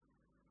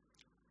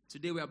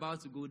Today we're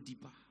about to go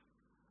deeper.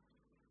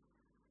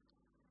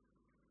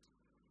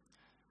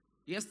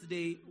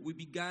 Yesterday we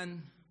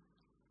began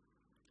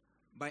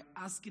by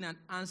asking and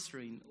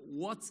answering,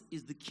 what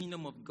is the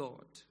kingdom of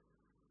God?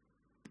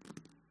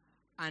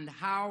 And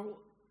how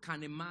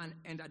can a man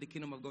enter the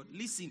kingdom of God?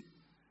 Listen,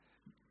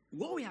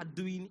 what we are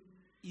doing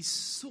is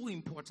so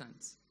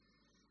important.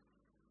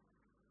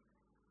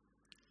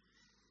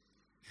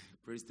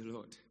 Praise the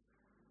Lord.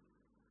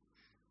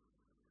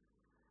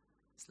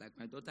 It's like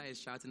my daughter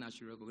is shouting, I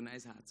should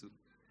recognize her too.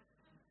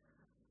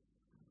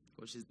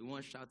 Because she's the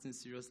one shouting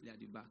seriously at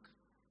the back.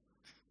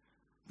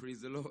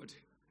 Praise the Lord.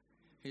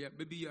 Yeah,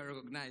 baby, you are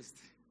recognized.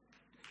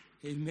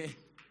 Amen.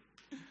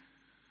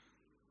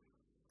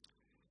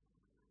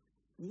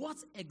 What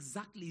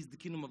exactly is the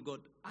kingdom of God,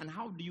 and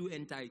how do you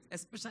enter it?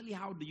 Especially,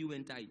 how do you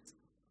enter it?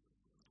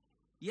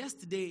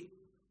 Yesterday,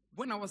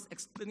 when I was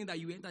explaining that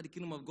you enter the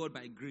kingdom of God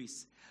by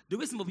grace, the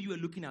way some of you were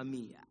looking at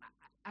me,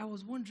 I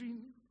was wondering,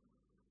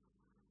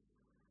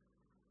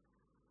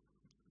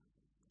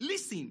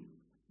 listen,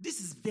 this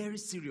is very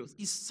serious.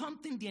 It's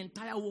something the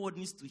entire world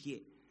needs to hear.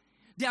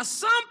 There are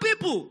some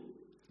people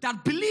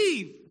that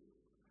believe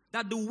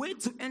that the way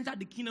to enter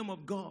the kingdom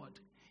of God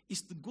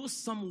is to go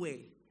somewhere,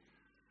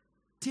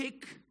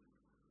 take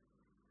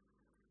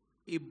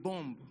a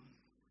bomb,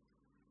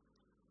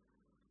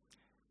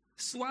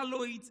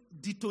 swallow it,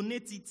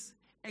 detonate it,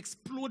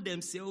 explode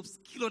themselves,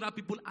 kill other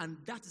people, and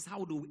that is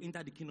how they will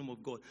enter the kingdom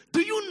of God.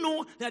 Do you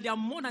know that there are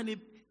more than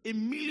a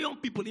million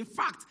people? In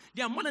fact,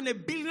 there are more than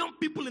 1 billion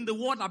people in the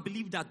world that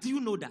believe that. Do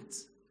you know that?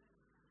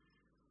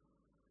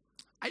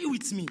 Are you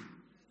with me?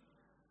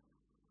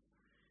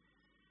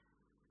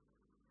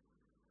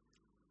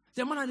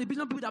 There are more than 1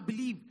 billion people that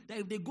believe that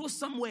if they go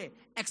somewhere,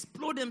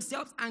 explode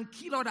themselves and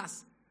kill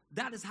others,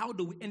 that is how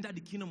they will enter the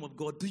kingdom of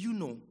God. Do you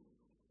know?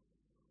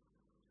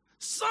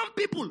 Some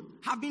people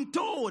have been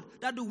told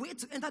that the way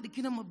to enter the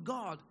kingdom of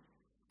God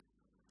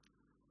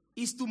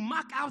is to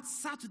mark out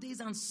Saturdays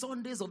and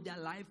Sundays of their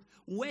life,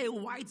 wear a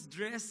white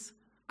dress,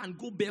 and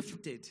go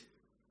barefooted.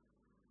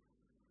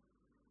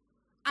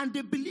 And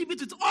they believe it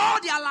with all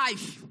their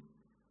life.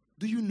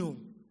 Do you know?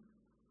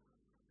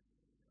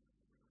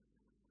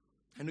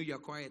 I know you are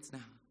quiet now.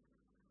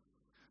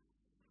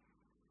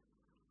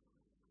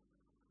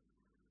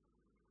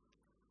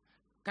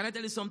 Can I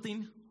tell you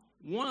something?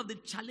 One of the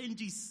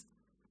challenges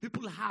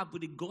people have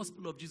with the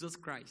gospel of Jesus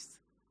Christ,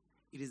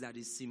 it is that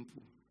it's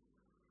simple.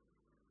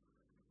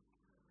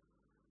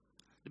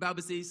 The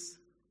Bible says,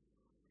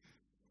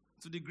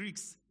 to the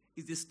Greeks,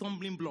 it's a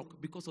stumbling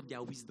block because of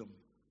their wisdom.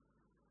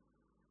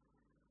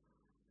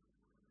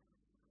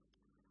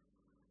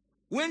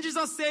 When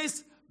Jesus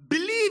says,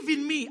 believe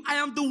in me, I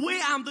am the way,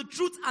 I am the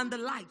truth, and the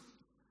life.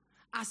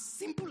 As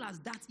simple as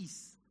that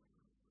is.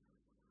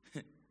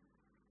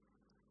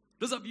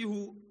 Those of you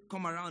who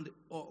come around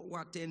or who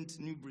attend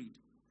New Breed,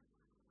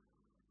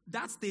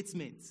 that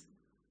statement,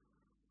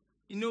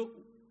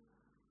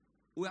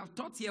 we have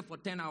taught here for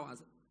 10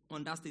 hours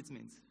on that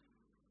statement.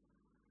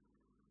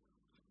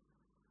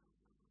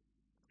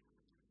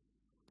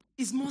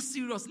 It's more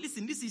serious.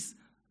 Listen, this is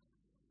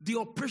the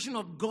operation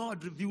of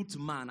God revealed to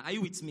man. Are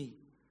you with me?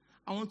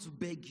 I want to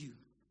beg you,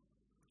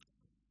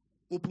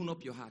 open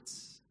up your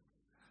hearts.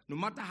 No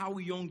matter how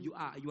young you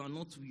are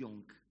not too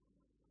young.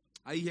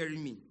 Are you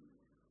hearing me?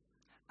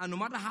 And no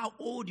matter how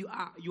old you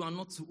are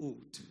not too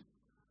old.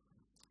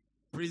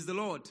 Praise the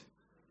Lord.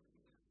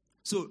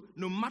 So,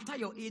 no matter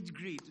your age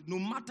grade, no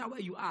matter where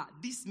you are,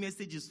 this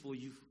message is for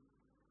you.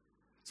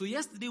 So,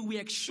 yesterday we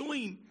are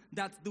showing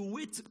that the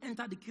way to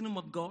enter the kingdom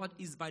of God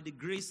is by the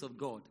grace of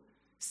God.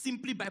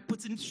 Simply by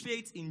putting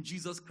faith in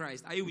Jesus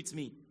Christ. Are you with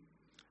me?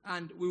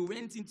 And we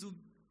went into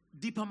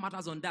deeper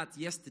matters on that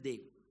yesterday.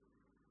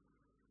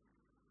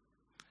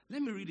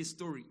 Let me read a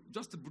story,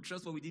 just to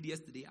buttress what we did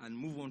yesterday and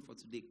move on for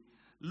today.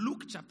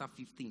 Luke chapter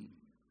 15.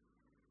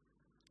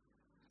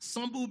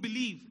 Some people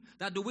believe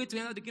that the way to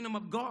enter the kingdom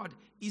of God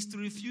is to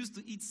refuse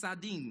to eat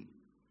sardine.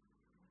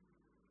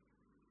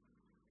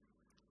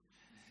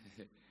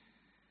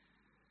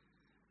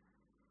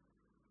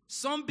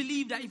 Some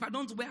believe that if I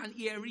don't wear an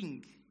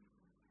earring,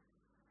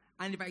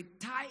 and if I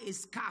tie a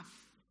scarf,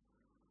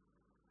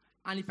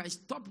 and if I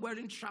stop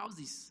wearing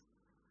trousers,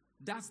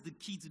 that's the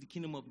key to the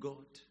kingdom of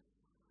God.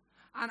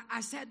 And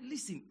I said,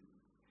 listen,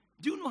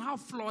 do you know how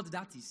flawed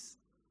that is?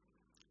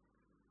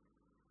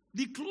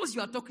 The clothes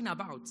you are talking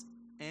about,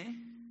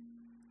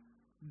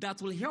 that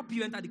will help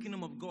you enter the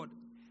kingdom of God,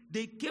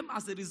 they came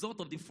as a result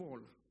of the fall.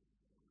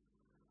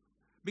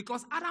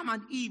 Because Adam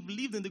and Eve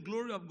lived in the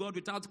glory of God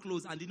without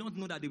clothes and did not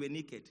know that they were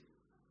naked.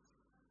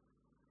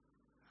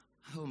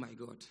 Oh my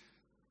God.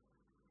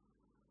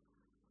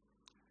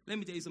 Let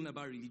me tell you something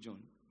about religion.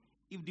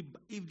 If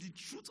the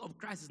truth of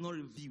Christ is not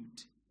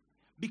revealed,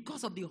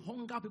 because of the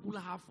hunger people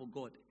have for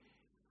God,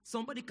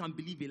 somebody can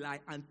believe a lie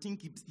and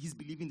think he's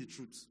believing the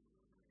truth.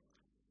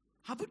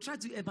 Have you tried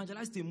to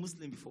evangelize to a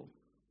Muslim before?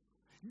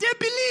 They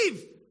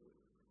believe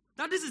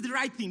that this is the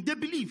right thing. They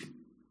believe.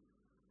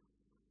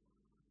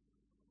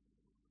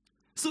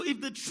 So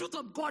if the truth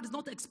of God is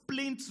not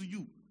explained to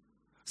you,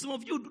 Some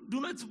of you do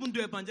not even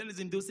do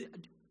evangelism. They'll say,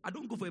 I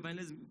don't go for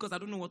evangelism because I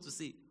don't know what to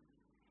say.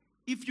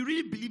 If you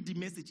really believe the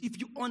message, if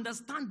you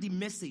understand the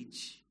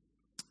message,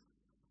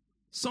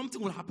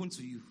 something will happen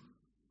to you.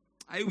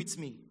 Are you with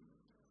me?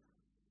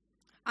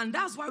 And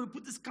that's why we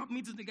put this camp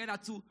meeting together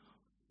to,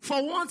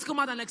 for once, come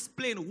out and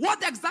explain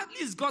what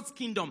exactly is God's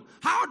kingdom.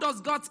 How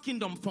does God's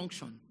kingdom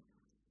function?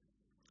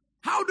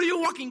 How do you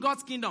walk in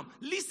God's kingdom?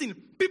 Listen,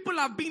 people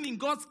have been in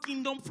God's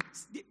kingdom.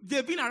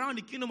 They've been around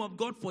the kingdom of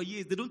God for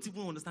years. They don't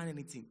even understand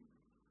anything.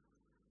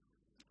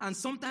 And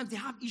sometimes they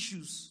have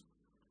issues.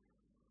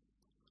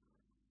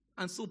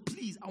 And so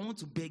please, I want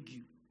to beg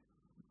you.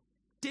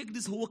 Take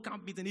this whole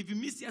camp meeting. If you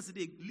missed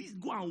yesterday, please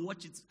go and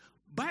watch it.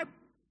 Buy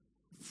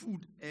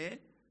food,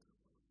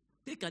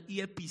 take an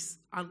earpiece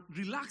and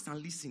relax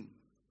and listen.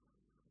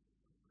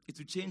 It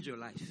will change your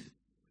life.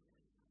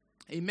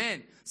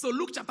 Amen. So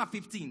Luke chapter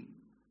 15.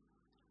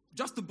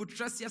 Just to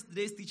buttress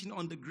yesterday's teaching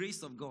on the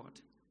grace of God.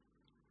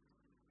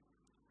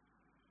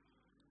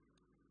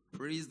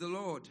 Praise the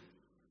Lord.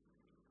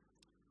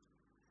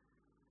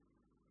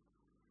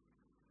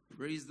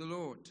 Praise the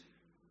Lord.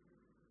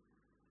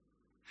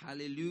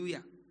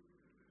 Hallelujah.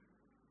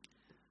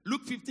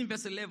 Luke 15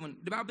 verse 11.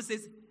 The Bible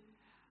says,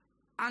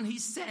 and he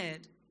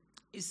said,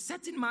 a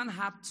certain man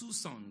had 2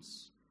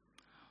 sons.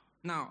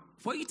 Now,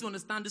 for you to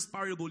understand this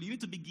parable, you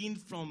need to begin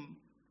from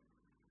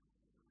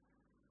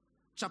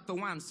chapter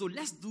 1. So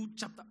let's do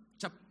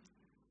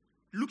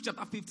Luke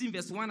chapter 15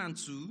 verse 1 and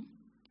 2.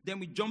 Then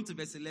we jump to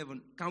verse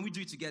 11. Can we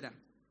do it together?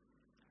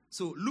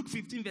 So Luke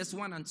 15 verse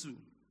 1 and 2.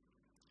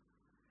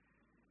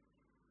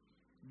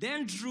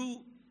 Then drew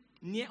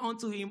near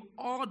unto him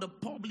all the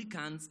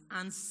publicans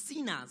and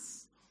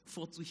sinners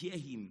for to hear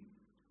him.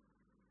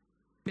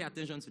 Pay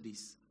attention to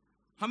this.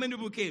 How many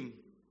people came?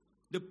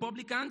 The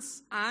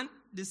publicans and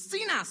the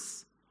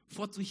sinners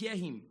for to hear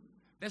him.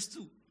 Verse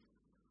 2.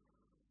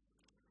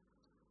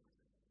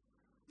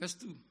 Verse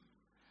 2.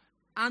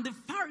 And the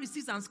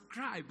Pharisees and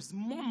scribes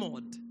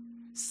murmured,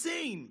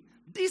 saying,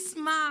 this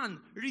man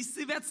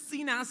receiveth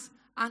sinners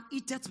and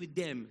eateth with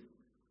them.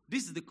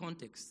 This is the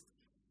context.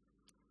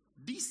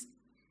 These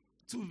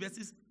 2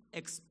 verses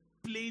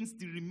explains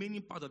the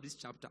remaining part of this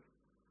chapter.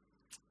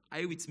 Are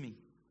you with me?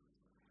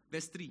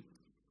 Verse 3.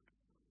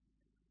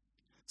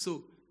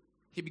 So,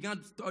 he began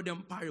to tell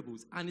them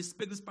parables, and he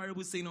spake this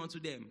parable, saying unto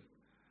them.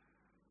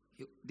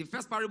 The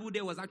first parable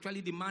there was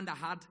actually the man that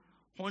had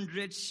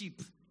 100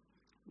 sheep.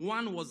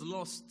 One was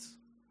lost,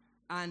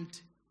 and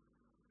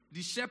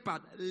the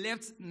shepherd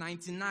left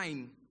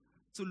 99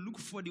 to look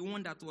for the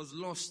one that was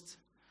lost.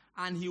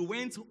 And he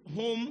went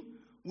home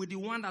with the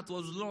one that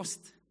was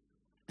lost.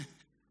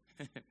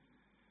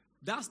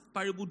 That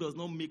parable does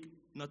not make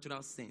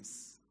natural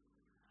sense.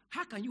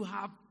 How can you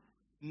have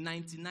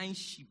 99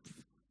 sheep?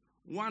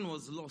 One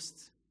was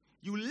lost.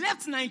 You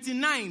left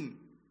 99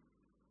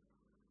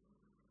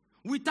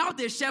 without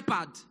a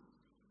shepherd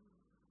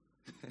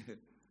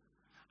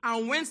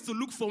and went to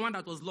look for one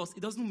that was lost.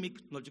 It doesn't make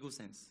logical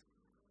sense.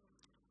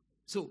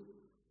 So,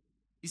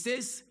 he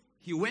says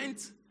he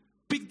went,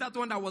 picked that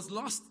one that was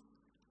lost.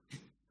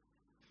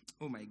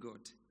 Oh my God.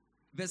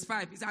 Verse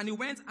 5, he said, and he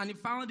went and he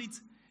found it.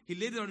 He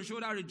laid it on the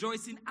shoulder,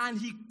 rejoicing, and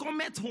he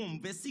cometh home.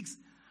 Verse 6,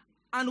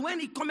 and when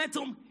he cometh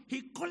home,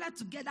 he called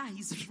together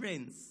his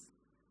friends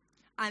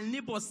and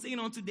neighbors, saying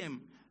unto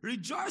them,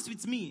 rejoice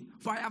with me,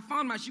 for I have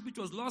found my sheep which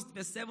was lost.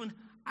 Verse 7,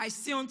 I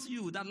say unto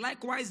you that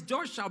likewise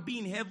judge shall be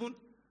in heaven.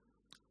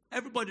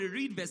 Everybody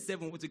read verse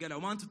 7 together.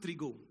 1, 2, 3,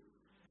 go.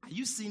 Are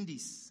you seeing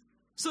this?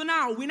 So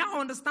now, we now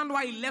understand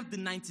why he left the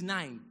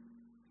 99.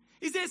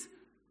 He says,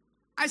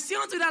 I say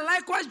unto you that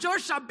likewise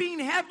judge shall be in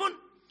heaven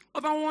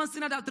over one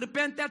sinner that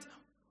repented,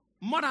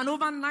 more than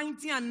over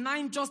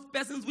 99 just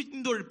persons which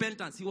need no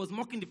repentance. He was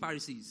mocking the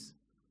Pharisees.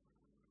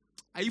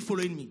 Are you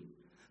following me?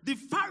 The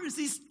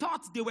Pharisees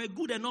thought they were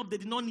good enough, they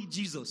did not need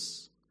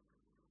Jesus.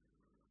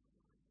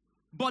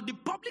 But the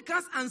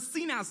publicans and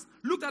sinners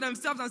looked at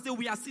themselves and said,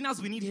 we are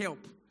sinners, we need help.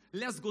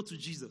 Let's go to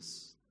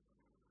Jesus.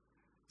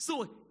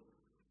 So,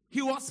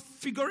 he was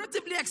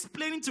figuratively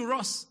explaining to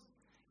us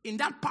in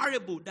that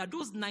parable that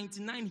those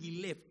 99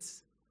 he left,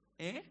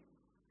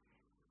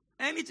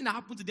 anything that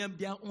happened to them,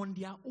 they are on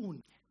their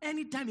own.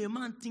 Anytime a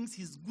man thinks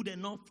he's good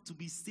enough to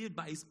be saved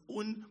by his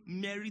own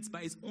merits,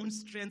 by his own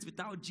strength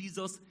without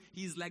Jesus,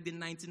 he is like the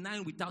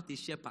 99 without a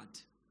shepherd.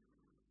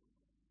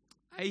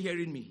 Are you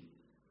hearing me?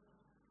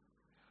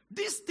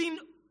 This thing,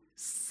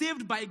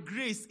 saved by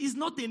grace, is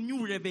not a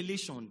new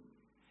revelation.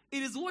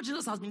 It is what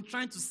Jesus has been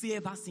trying to say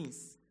ever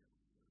since.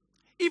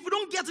 If you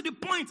don't get to the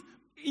point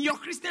in your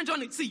Christian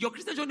journey, see, your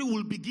Christian journey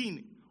will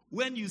begin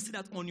when you see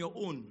that on your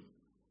own,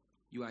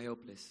 you are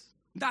helpless.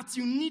 That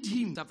you need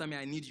him. After me,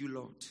 I need you,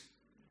 Lord.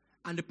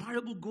 And the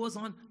parable goes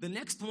on. The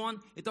next one,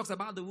 it talks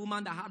about the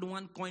woman that had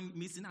one coin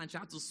missing and she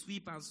had to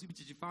sweep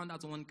till she found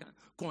that one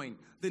coin.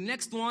 The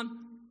next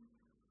one,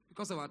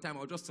 because of our time,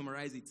 I'll just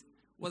summarize it,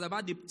 was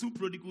about the 2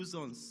 prodigal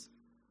sons.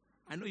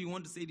 I know you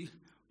want to say the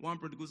 1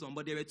 prodigal son,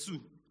 but there were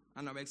 2.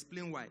 And I'll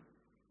explain why.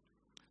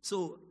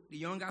 So, the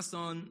younger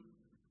son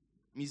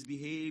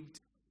misbehaved.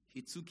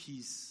 He took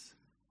his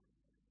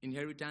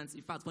inheritance.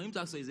 In fact, for him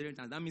to ask for his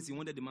inheritance, that means he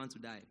wanted the man to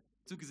die.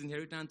 Took his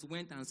inheritance,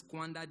 went and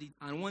squandered it.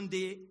 And one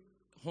day,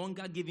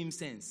 hunger gave him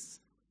sense.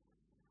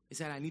 He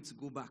said, I need to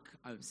go back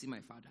and see my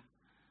father.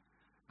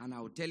 And I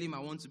will tell him I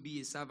want to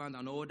be a servant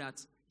and all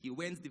that. He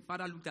went, the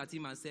father looked at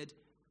him and said,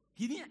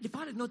 the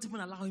father did not even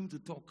allow him to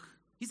talk.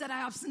 He said, I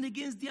have sinned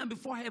against thee and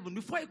before heaven.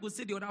 Before he could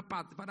say the other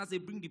part, the father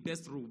said, bring the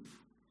best robe.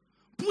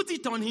 Put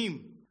it on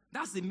him.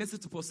 That's the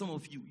message for some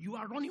of you. You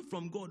are running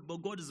from God,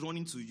 but God is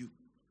running to you.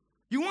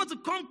 You want to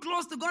come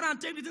close to God and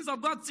take the things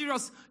of God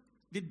serious.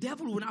 The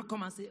devil will now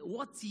come and say,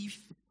 what if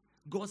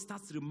God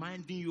starts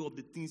reminding you of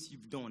the things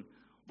you've done?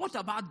 What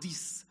about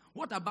this?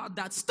 What about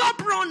that?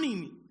 Stop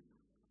running.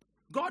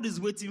 God is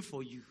waiting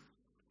for you.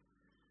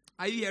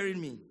 Are you hearing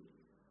me?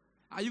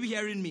 Are you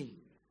hearing me?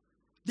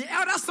 The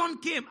elder son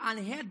came and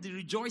heard the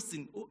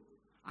rejoicing. Oh,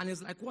 and he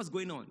was like, what's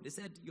going on? They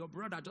said, your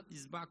brother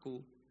is back.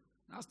 Oh,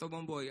 that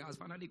stubborn boy has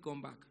finally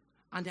come back.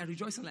 And they're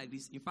rejoicing like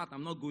this. In fact,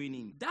 I'm not going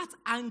in. That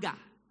anger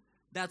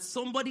that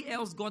somebody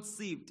else got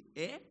saved,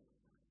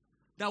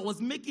 that was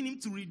making him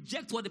to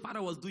reject what the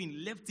father was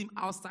doing, left him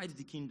outside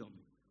the kingdom.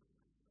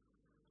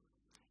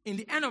 In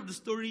the end of the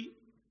story,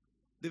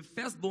 the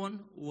firstborn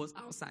was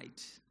outside.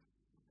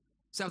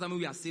 So after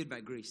we are saved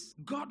by grace.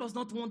 God does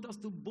not want us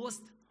to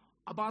boast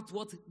about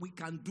what we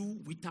can do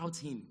without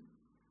him.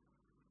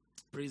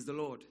 Praise the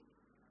Lord.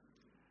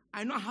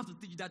 I know I have to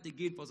teach that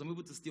again for some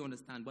people to still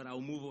understand, but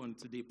I'll move on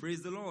today.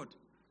 Praise the Lord.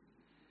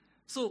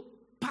 So,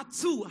 part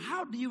 2,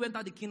 how do you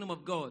enter the kingdom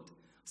of God?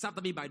 It's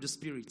after me by the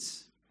Spirit.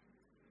 It's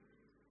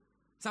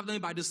after me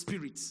by the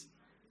Spirit.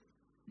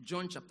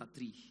 John chapter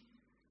 3.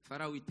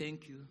 Father, we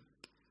thank you.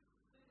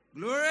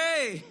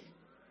 Glory!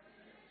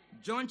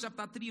 John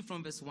chapter 3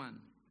 from verse 1.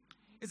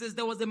 It says,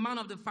 there was a man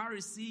of the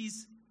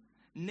Pharisees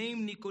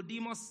named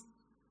Nicodemus,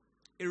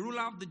 a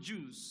ruler of the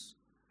Jews.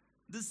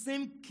 The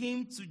same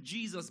came to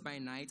Jesus by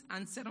night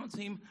and said unto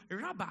him,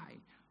 Rabbi,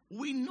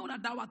 we know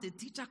that thou art a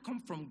teacher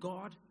come from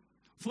God,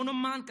 for no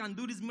man can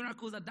do these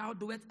miracles that thou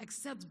doest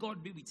except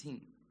God be with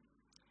him.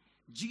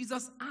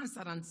 Jesus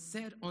answered and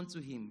said unto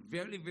him,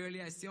 Verily,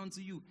 verily, I say unto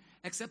you,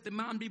 except a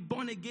man be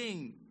born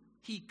again,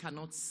 he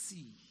cannot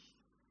see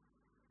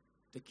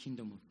the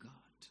kingdom of God.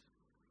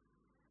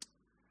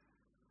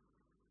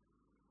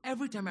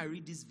 Every time I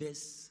read this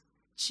verse,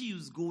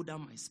 chills go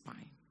down my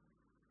spine.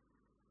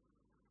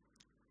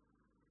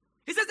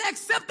 He says,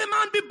 except a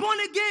man be born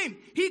again,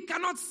 he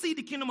cannot see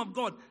the kingdom of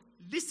God.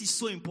 This is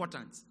so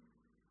important.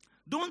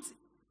 Don't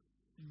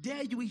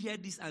dare you hear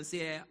this and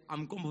say,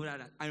 I'm comfortable with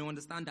that. I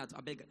understand that.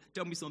 I beg,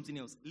 tell me something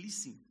else.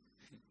 Listen.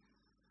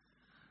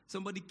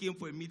 Somebody came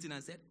for a meeting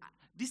and said,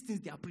 these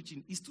things they are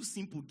preaching is too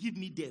simple. Give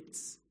me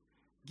depth.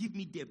 Give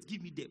me depth.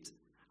 Give me depth.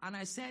 And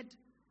I said,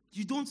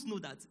 you don't know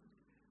that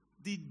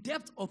the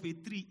depth of a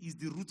tree is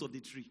the root of the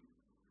tree.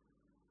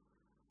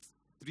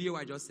 Do you hear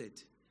what I just said?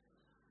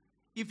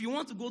 If you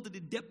want to go to the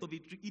depth of a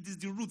tree, it is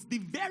the roots. The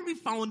very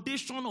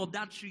foundation of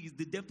that tree is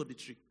the depth of the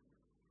tree.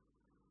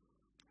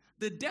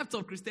 The depth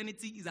of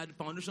Christianity is at the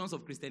foundations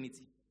of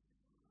Christianity.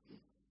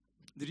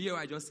 Did you hear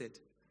what I just said?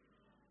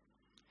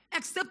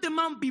 Except a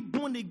man be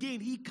born again,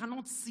 he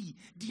cannot see.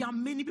 There are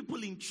many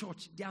people in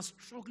church, they are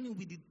struggling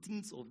with the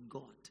things of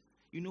God.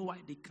 You know why?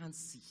 They can't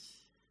see.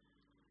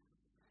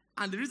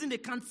 And the reason they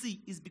can't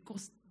see is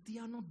because they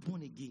are not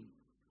born again.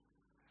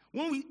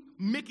 When we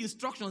make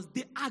instructions,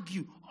 they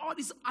argue. All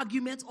these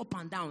arguments up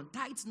and down.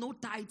 Tithes, no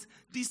tithes,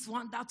 this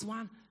one, that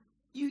one.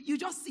 You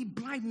just see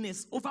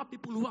blindness over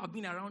people who have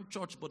been around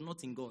church but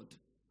not in God.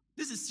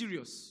 This is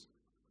serious.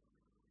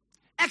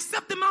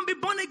 Except the man be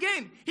born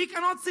again, he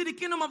cannot see the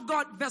kingdom of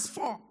God. Verse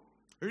 4.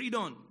 Read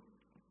on.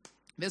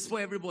 Verse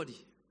 4, everybody.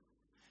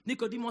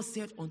 Nicodemus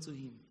said unto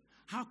him,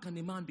 how can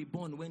a man be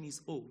born when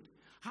he's old?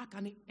 How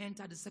can he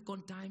enter the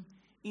second time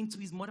into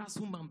his mother's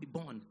womb and be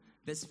born?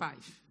 Verse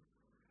 5.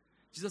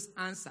 Jesus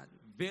answered,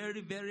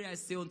 Very, very, I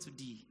say unto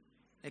thee,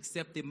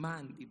 except a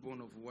man be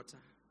born of water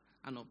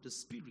and of the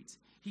Spirit,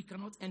 he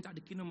cannot enter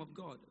the kingdom of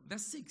God.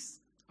 Verse 6.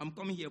 I'm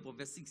coming here for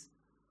verse 6.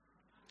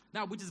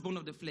 That which is born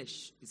of the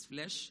flesh is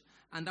flesh,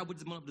 and that which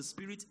is born of the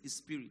Spirit is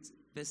spirit.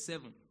 Verse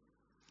 7.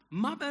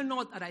 Marvel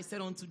not that I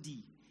said unto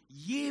thee,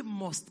 ye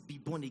must be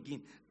born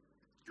again.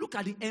 Look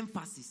at the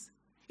emphasis.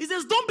 He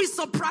says, don't be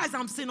surprised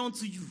I'm saying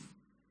unto you.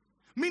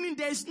 Meaning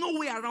there is no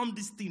way around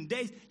this thing.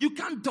 You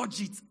can't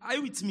dodge it. Are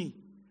you with me?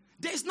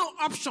 There is no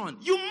option.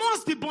 You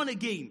must be born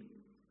again.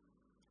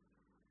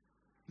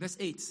 Verse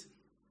 8.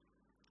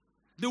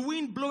 The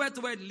wind bloweth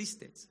where it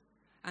listeth,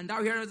 and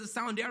thou hearest the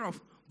sound thereof,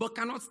 but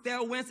cannot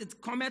tell whence it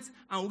cometh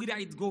and whither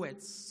it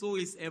goeth. So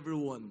is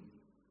everyone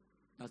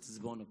that is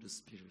born of the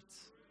Spirit.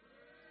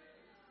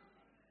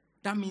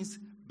 That means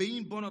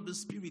being born of the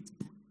Spirit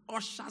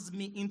ushers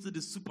me into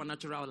the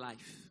supernatural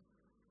life.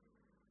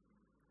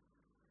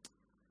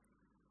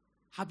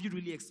 Have you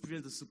really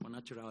experienced the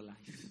supernatural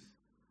life?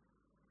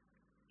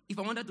 If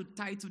I wanted to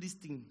tie to this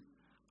thing,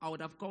 I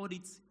would have called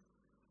it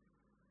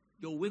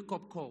your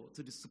wake-up call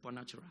to the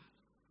supernatural.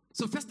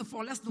 So first of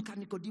all, let's look at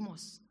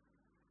Nicodemus.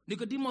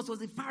 Nicodemus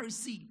was a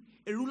Pharisee,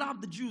 a ruler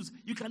of the Jews.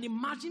 You can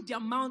imagine the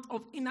amount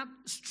of inner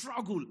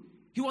struggle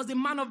He was a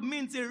man of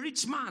means, a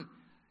rich man.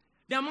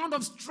 The amount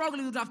of struggle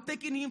it would have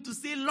taken him to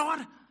say, Lord,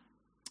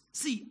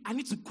 see, I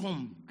need to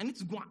come. I need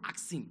to go and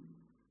ask him.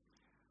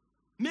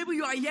 Maybe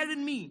you are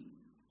hearing me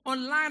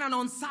online and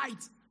on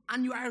site,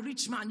 and you are a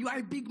rich man, you are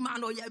a big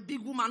man, or you are a big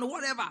woman, or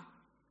whatever.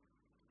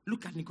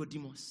 Look at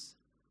Nicodemus.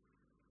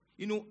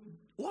 You know,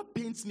 what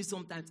pains me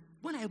sometimes,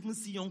 when I even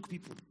see young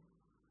people,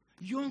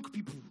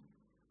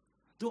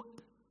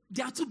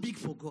 they are too big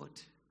for God.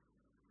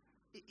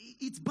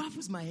 It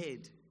baffles my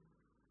head.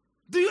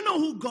 Do you know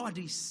who God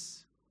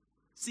is?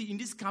 See, in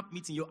this camp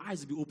meeting, your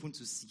eyes will be open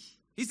to see.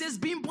 He says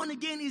being born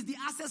again is the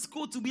access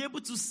code to be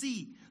able to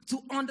see, to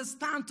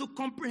understand, to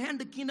comprehend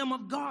the kingdom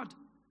of God.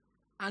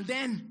 And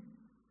then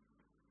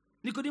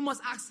Nicodemus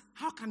asks,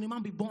 how can a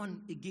man be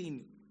born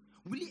again?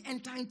 Will he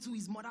enter into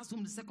his mother's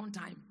womb the second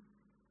time?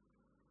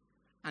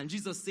 And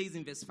Jesus says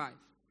in verse 5.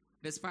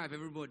 Verse 5,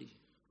 everybody.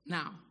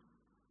 Now,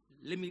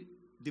 let me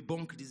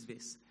debunk this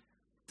verse.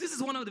 This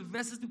is one of the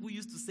verses people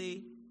used to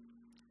say,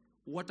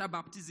 water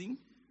baptism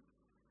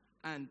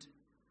and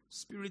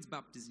spirit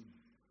baptism.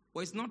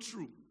 But it's not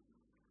true.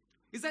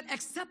 He said,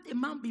 except a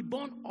man be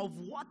born of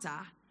water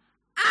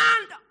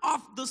and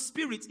of the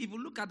spirit. If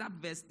you look at that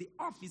verse, the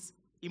of is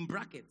in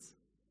brackets.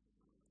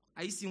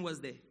 Are you seeing what's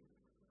there?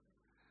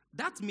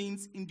 That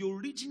means in the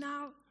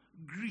original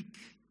Greek,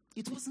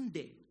 it wasn't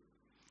there.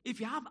 If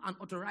you have an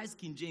authorized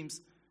King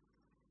James,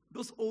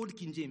 those old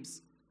King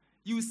James,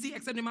 you will see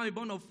except a man be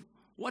born of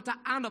water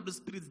and of the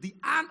spirit. The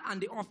and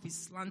the of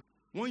is slant.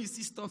 When you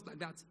see stuff like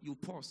that, you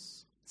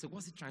pause. So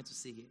what's he trying to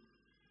say here?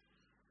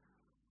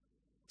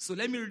 So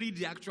let me read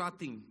the actual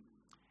thing.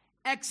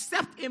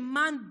 Except a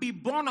man be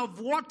born of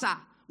water,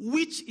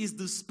 which is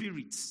the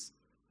spirit.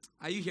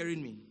 Are you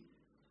hearing me?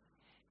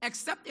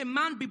 Except a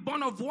man be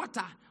born of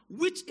water,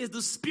 which is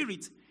the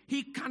spirit,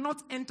 he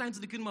cannot enter into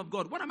the kingdom of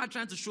God. What am I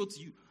trying to show to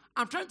you?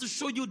 I'm trying to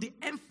show you the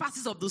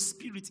emphasis of the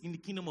spirit in the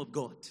kingdom of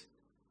God.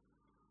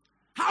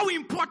 How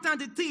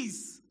important it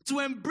is to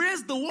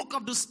embrace the work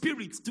of the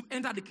spirit to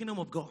enter the kingdom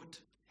of God.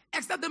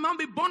 Except the man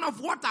be born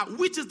of water,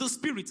 which is the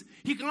spirit,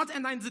 he cannot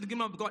enter into the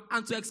kingdom of God.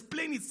 And to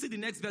explain it, see the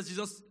next verse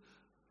Jesus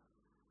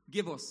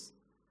gave us.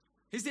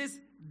 He says,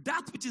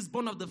 that which is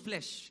born of the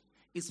flesh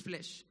is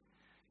flesh.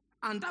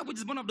 And that which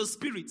is born of the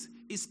spirit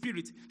is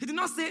spirit. He did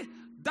not say,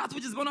 that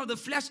which is born of the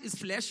flesh is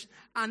flesh,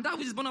 and that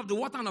which is born of the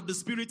water and of the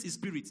spirit is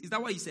spirit. Is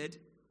that what he said?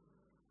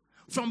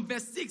 From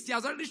verse 6, he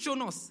has already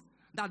shown us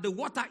that the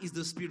water is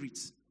the spirit.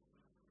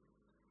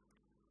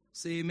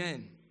 Say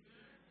amen.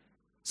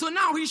 So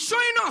now he's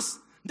showing us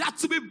that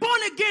to be born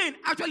again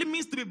actually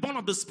means to be born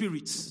of the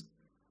spirit.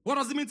 What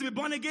does it mean to be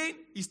born again?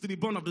 Is to be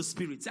born of the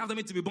spirit. Say after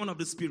me, to be born of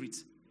the spirit.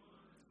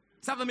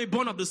 Say after me,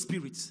 born of the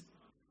spirit.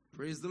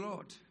 Praise the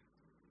Lord.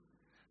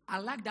 I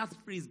like that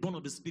phrase, born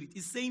of the spirit.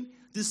 It's saying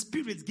the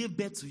spirit gave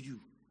birth to you.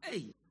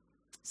 Hey,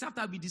 say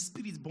after me, the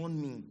spirit born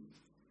me.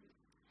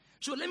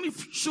 So let me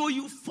show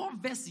you 4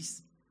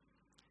 verses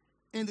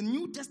in the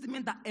New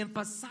Testament that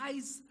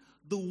emphasize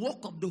the work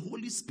of the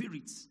Holy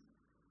Spirit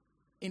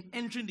in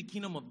entering the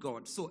kingdom of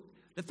God. So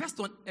the first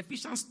one,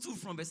 Ephesians 2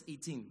 from verse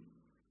 18.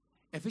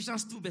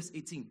 Ephesians 2 verse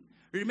 18.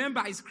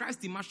 Remember, it's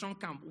Christ immersion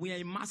camp. We are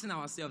immersing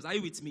ourselves. Are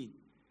you with me?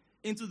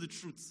 Into the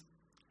truth.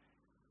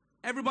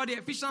 Everybody,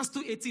 Ephesians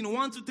 2:18.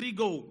 1, 2, 3,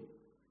 go.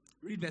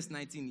 Read verse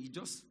 19.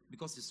 Just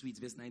because it's sweet,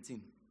 verse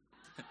 19.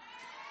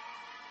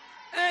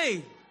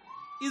 Hey,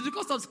 it's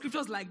because of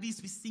scriptures like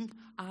this we sing,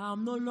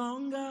 I'm no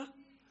longer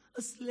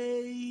a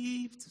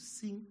slave to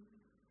sin.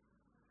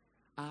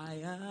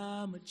 I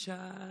am a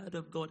child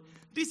of God.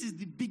 This is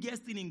the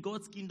biggest thing in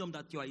God's kingdom,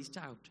 that you are his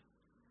child.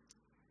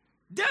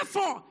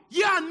 Therefore,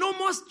 you are no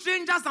more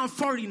strangers and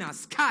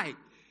foreigners. Kai.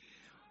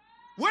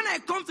 When I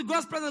come to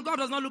God's presence, God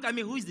does not look at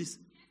me. Who is this?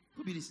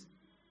 Who be this?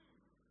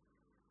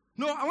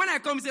 No, when I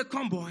come, he said,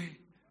 come boy,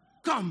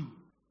 come.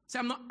 Say,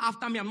 I'm not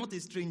after me, I'm not a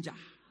stranger.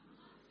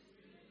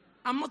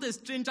 I'm not a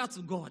stranger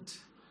to God.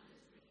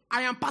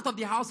 I am part of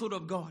the household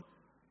of God.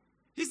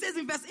 He says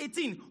in verse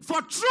 18,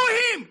 for through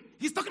him,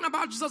 he's talking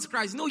about Jesus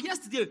Christ. You know,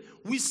 yesterday,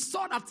 we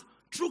saw that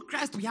through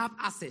Christ we have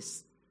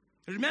access.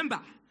 Remember,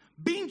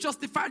 being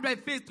justified by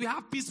faith, we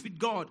have peace with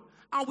God.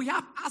 And we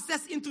have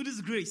access into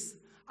this grace.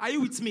 Are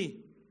you with me?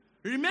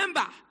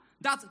 Remember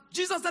that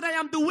Jesus said, I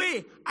am the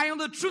way, I am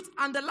the truth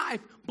and the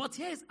life. But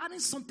here he's adding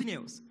something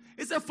else.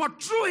 He said, for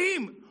through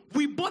him,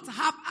 we both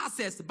have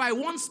access by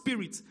one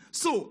spirit.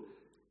 So,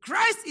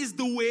 Christ is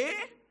the way,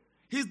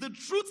 he's the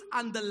truth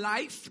and the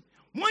life.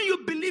 When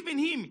you believe in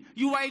him,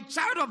 you are a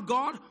child of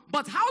God.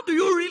 But how do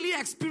you really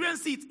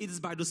experience it? It is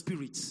by the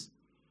Spirit.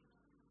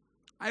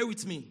 Are you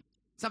with me?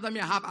 So after me,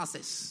 I have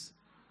access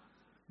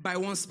by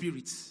one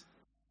Spirit.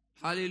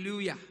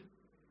 Hallelujah.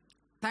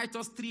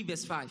 Titus 3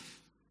 verse 5.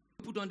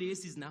 Put on the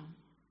ACs now.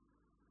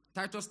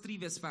 Titus 3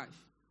 verse 5.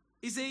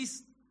 It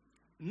says,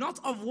 not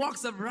of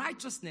works of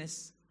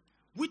righteousness,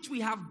 which we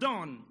have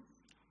done,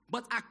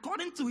 but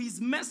according to his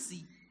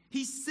mercy,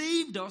 he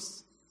saved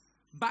us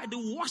by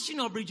the washing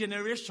of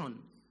regeneration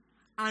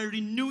and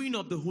renewing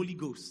of the Holy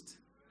Ghost.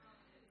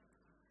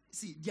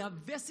 See, there are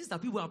verses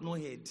that people have not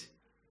heard.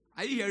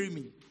 Are you hearing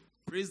me?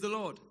 Praise the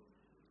Lord.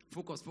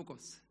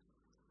 Focus.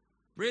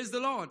 Praise the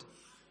Lord.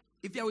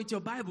 If you are with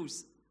your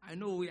Bibles, I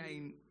know we are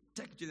in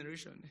tech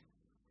generation.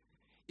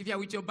 If you are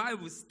with your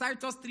Bibles,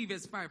 Titus 3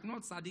 verse 5,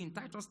 not sardine,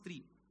 Titus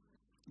 3.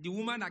 The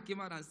woman that came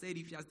out and said,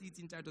 if you are still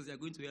eating Titus, you are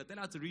going to hell. Tell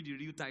her to read the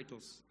real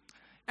Titus.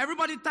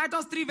 Everybody,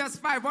 Titus 3 verse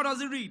 5, what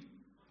does it read?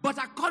 But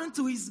according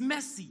to his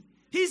mercy,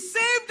 he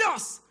saved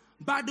us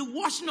by the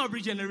washing of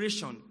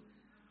regeneration.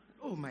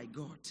 Oh my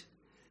God.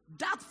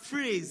 That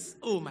phrase,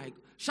 oh my God.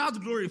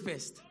 Shout glory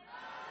first.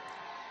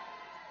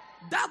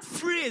 That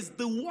phrase,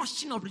 the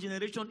washing of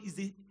regeneration,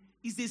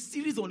 is a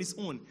series on its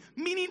own.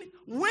 Meaning,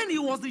 when he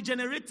was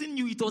regenerating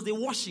you, it was a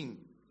washing.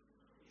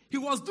 He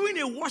was doing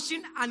a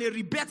washing and a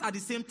rebirth at the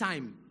same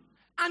time.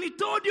 And he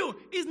told you,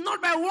 it's not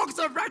by works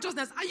of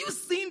righteousness. Are you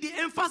seeing the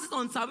emphasis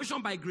on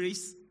salvation by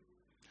grace?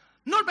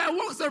 Not by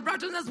works of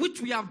righteousness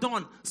which we have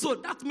done. So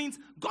that means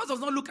God does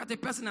not look at a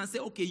person and say,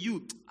 okay,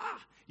 you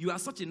are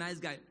such a nice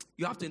guy.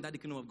 You have to enter the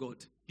kingdom of God.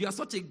 You are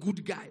such a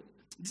good guy.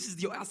 This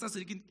is your access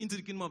into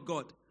the kingdom of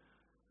God.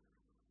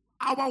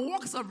 Our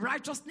works of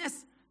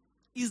righteousness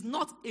is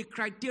not a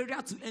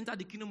criteria to enter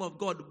the kingdom of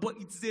God, but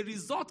it's a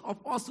result of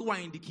us who are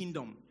in the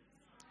kingdom.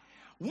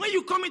 When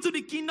you come into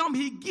the kingdom,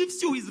 he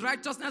gives you his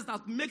righteousness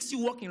that makes you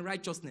walk in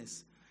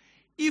righteousness.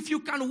 If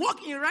you can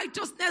walk in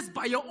righteousness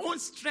by your own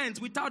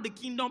strength without the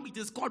kingdom, it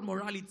is called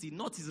morality,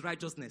 not his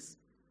righteousness.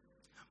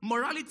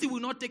 Morality will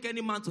not take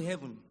any man to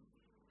heaven.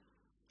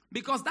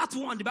 Because that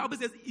one, the Bible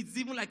says, it's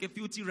even like a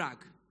filthy rag.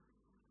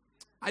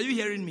 Are you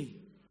hearing me?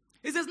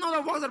 It says, not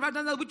of works of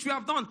righteousness which we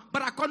have done,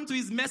 but according to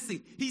his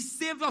mercy, he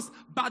saved us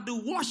by the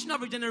washing of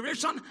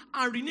regeneration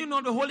and renewing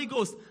of the Holy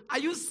Ghost. Are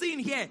you seeing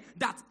here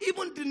that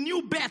even the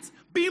new birth,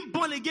 being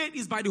born again,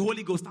 is by the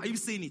Holy Ghost? Are you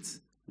seeing it?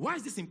 Why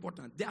is this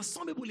important? There are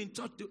some people in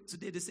church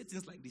today, they say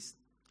things like this.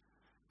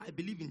 I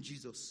believe in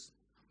Jesus.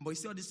 But you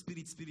see all this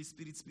spirit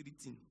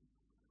thing.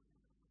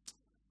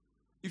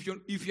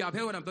 If you have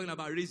heard what I'm talking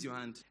about, raise your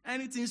hand.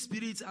 Anything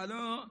spirit, I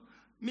know.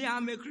 Me,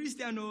 I'm a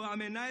Christian, I'm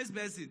a nice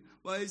person.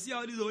 But you see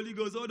all these Holy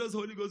Ghost, all those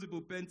Holy Ghost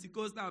people,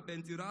 Pentecostal,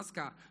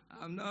 Pentirasca,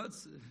 I'm not.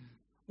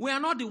 We are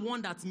not the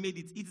one that made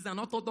it. It is an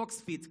orthodox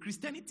faith.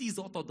 Christianity is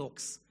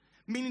orthodox.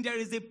 Meaning there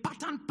is a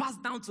pattern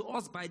passed down to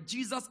us by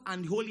Jesus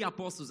and the holy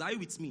apostles. Are you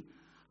with me?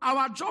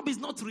 Our job is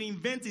not to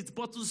reinvent it,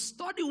 but to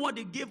study what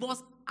they gave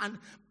us and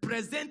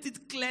present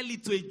it clearly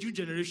to a new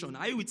generation.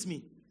 Are you with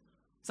me?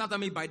 Say after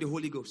me, by the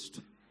Holy Ghost.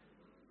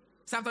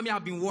 Say after me,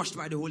 I've been washed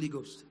by the Holy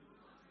Ghost.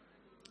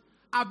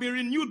 I've been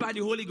renewed by the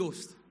Holy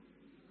Ghost.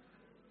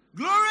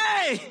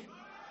 Glory!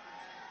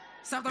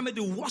 Say after me,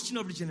 the washing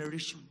of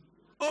regeneration.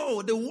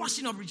 Oh, the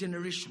washing of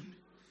regeneration.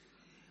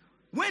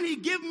 When he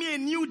gave me a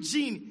new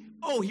gene,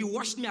 he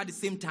washed me at the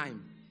same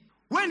time.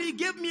 When he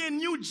gave me a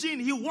new gene,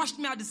 he washed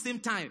me at the same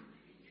time.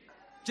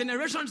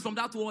 Generation is from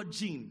that word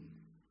gene.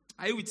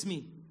 Are you with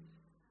me?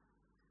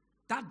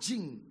 That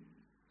gene.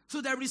 So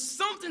there is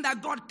something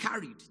that God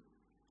carried.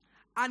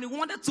 And he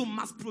wanted to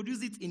mass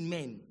produce it in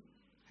men.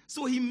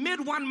 So he made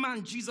one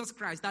man, Jesus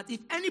Christ, that if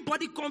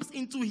anybody comes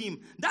into him,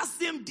 that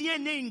same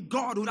DNA in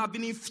God would have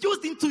been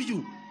infused into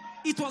you.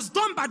 It was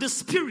done by the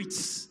Spirit.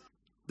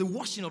 The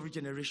washing of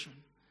regeneration.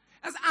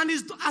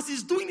 As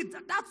he's doing it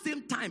at that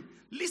same time,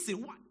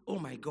 listen, oh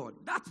my God,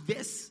 that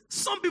verse,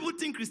 some people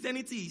think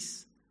Christianity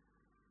is,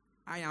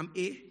 I am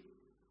A.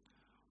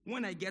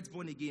 When I get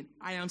born again,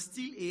 I am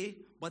still A,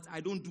 but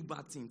I don't do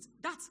bad things.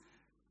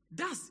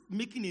 That's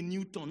making a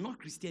new turn, not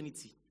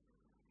Christianity.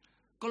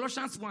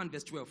 Colossians 1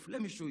 verse 12.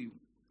 Let me show you.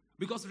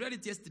 Because we read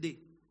it yesterday.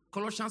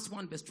 Colossians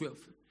 1 verse 12.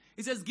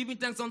 It says, giving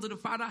thanks unto the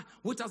Father,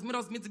 which has made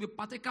us meet to be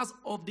partakers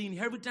of the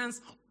inheritance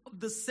of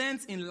the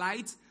saints in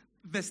light.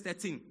 Verse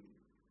 13.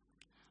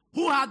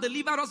 Who had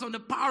delivered us from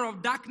the power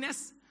of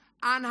darkness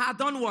and had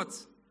done what?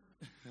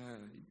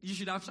 You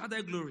should have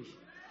shouted glory.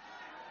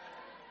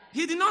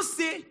 He did not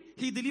say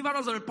he delivered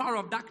us from the power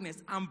of darkness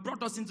and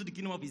brought us into the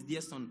kingdom of his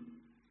dear son.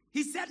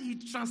 He said he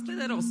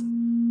translated us.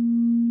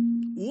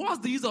 What's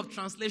the use of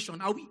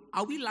translation?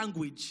 Are we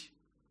language?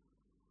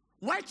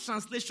 Why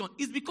translation?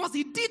 It's because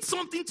he did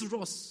something to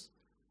us.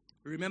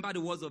 Remember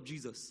the words of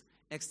Jesus.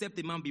 Except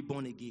a man be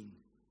born again,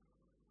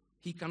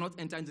 he cannot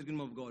enter into the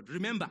kingdom of God.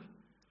 Remember.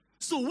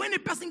 So when a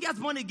person gets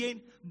born again,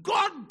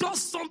 God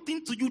does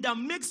something to you that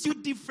makes you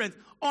different.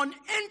 On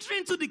entering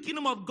into the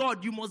kingdom of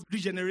God, you must be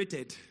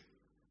regenerated.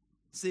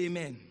 Say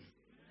amen.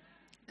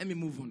 Let me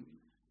move on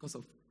because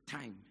of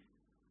time.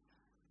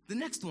 The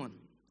next one.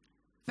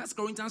 1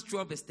 Corinthians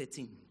 12 verse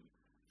 13.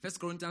 1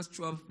 Corinthians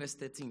 12 verse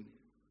 13.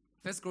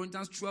 1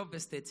 Corinthians 12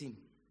 verse 13.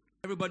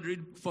 Everybody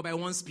read, for by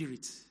one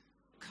Spirit.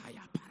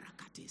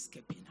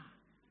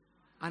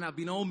 And I've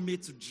been all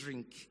made to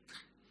drink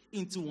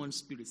into one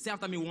Spirit. Say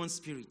after me, one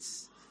Spirit.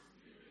 Say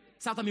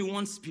after me,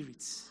 one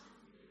Spirit.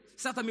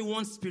 Say after me,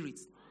 one Spirit.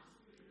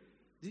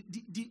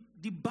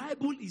 The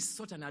Bible is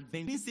such an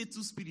adventure. It didn't say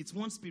two spirits,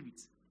 one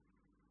Spirit.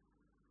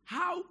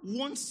 How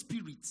one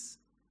Spirit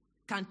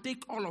can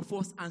take all of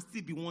us and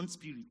still be one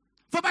Spirit?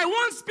 For by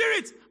one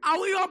Spirit are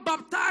we all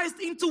baptized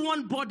into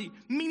one body.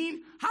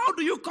 Meaning, how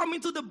do you come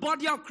into the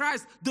body of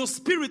Christ? The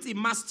Spirit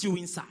immersed you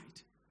inside.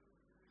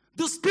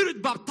 The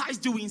Spirit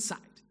baptized you inside.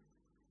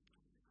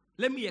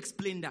 Let me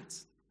explain that.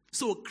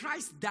 So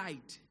Christ died.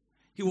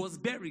 He was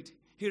buried.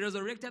 He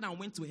resurrected and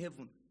went to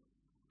heaven.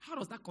 How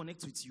does that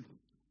connect with you?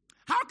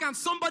 How can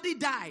somebody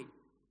die?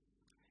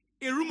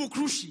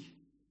 Erumukrushi.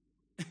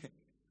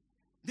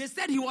 They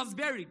said he was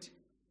buried.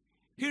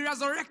 He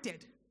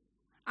resurrected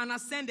and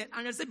ascended.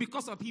 And they said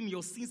because of him,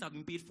 your sins have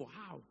been paid for.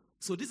 How?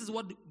 So this is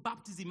what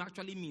baptism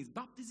actually means.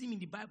 Baptism in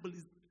the Bible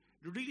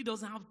really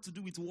doesn't have to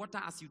do with water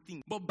as you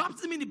think. But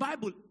baptism in the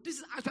Bible, this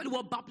is actually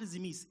what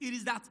baptism is. It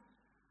is that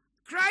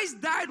Christ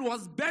died,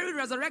 was buried,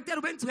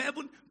 resurrected, went to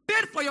heaven,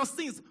 paid for your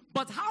sins.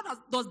 But how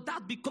does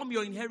that become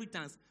your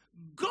inheritance?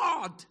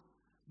 God,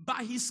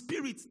 by his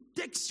Spirit,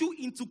 takes you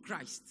into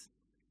Christ.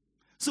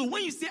 So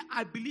when you say,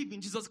 I believe in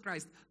Jesus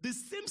Christ, the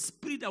same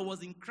Spirit that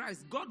was in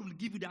Christ, God will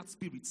give you that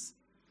Spirit.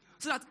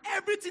 So that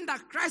everything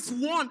that Christ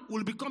won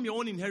will become your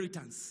own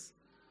inheritance.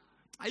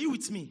 Are you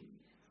with me?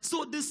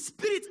 So the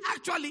Spirit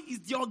actually is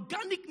the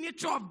organic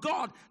nature of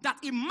God that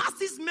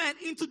immerses men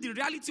into the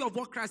reality of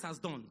what Christ has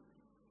done.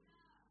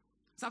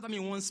 Start me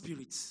one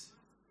Spirit.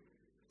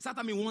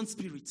 Start me one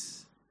Spirit.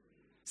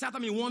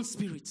 Start me one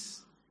Spirit.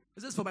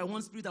 It says, for by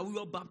one Spirit that we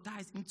were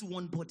baptized into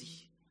one body.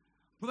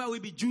 Whether we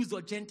be Jews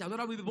or Gentiles,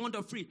 whether we be bond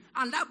or free.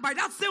 And that by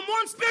that same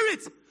one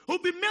Spirit, we'll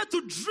be made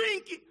to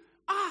drink.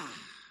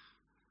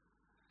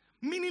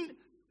 Meaning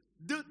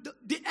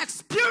the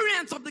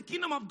experience of the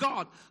kingdom of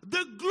God,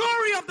 the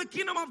glory of the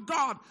kingdom of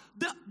God,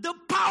 the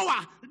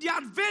power, the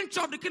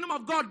adventure of the kingdom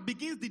of God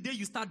begins the day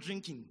you start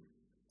drinking.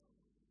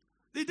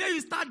 The day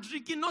you start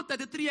drinking, not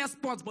 33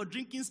 spots, but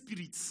drinking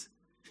spirits.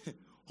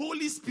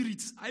 Holy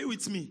Spirit, are you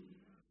with me?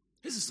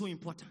 This is so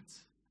important.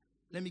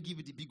 Let me give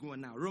you the big one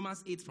now.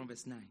 Romans 8 from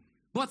verse 9.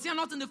 But ye are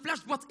not in the flesh,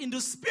 but in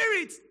the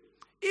Spirit.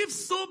 If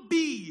so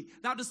be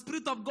that the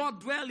Spirit of God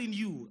dwell in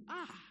you.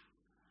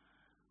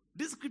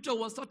 This scripture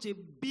was such a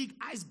big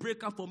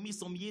icebreaker for me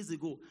some years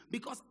ago.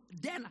 Because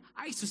then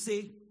I used to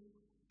say,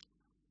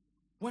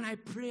 when I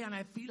pray and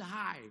I feel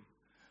high,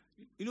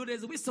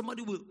 there's a way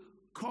somebody will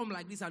come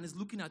like this and is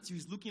looking at you,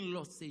 he's looking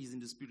lost, say he's in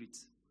the Spirit.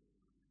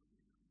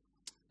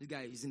 This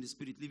guy is in the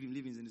Spirit,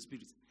 living is in the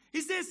Spirit. He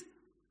says,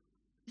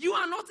 you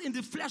are not in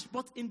the flesh,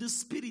 but in the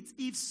Spirit.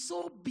 If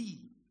so be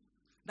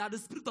that the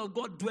Spirit of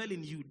God dwell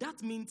in you.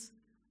 That means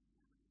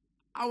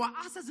our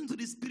access into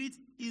the Spirit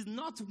is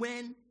not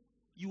when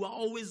you are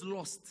always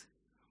lost.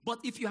 But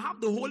if you have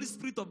the Holy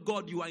Spirit of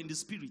God, you are in the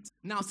Spirit.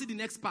 Now see the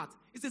next part.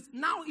 It says,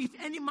 now if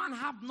any man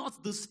have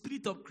not the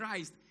Spirit of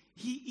Christ,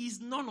 he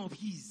is none of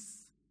his.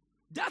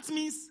 That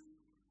means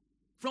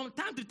from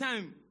time to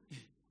time,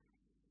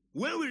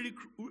 when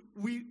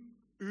we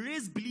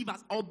raise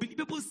believers, or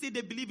people say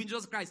they believe in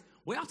Jesus Christ,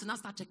 we have to now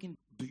start checking,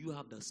 do you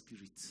have the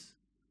Spirit?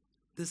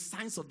 The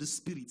signs of the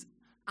Spirit.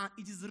 And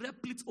it is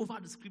replete over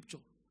the scripture.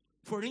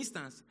 For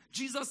instance,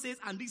 Jesus says,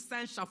 and these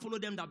signs shall follow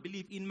them that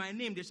believe. In my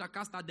name they shall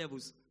cast out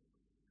devils.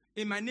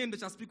 In my name they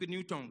shall speak with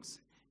new tongues.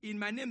 In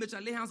my name they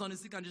shall lay hands on the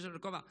sick and they shall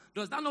recover.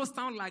 Does that not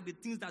sound like the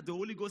things that the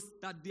Holy Ghost,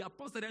 that the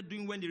apostles are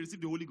doing when they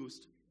receive the Holy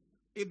Ghost?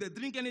 If they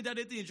drink any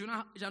dirty thing, it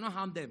shall not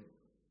harm them.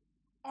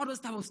 All those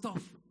type of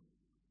stuff.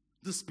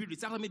 The Spirit.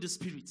 Tell me the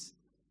Spirit.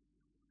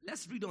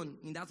 Let's read on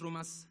in that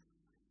Romans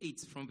 8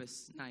 from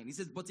verse 9. He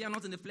says, but ye are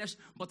not in the flesh,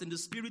 but in the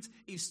Spirit.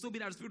 If so be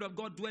that the Spirit of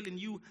God dwell in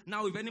you.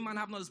 Now if any man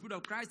have not the Spirit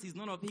of Christ, he is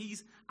none of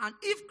his. And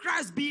if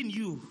Christ be in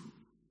you,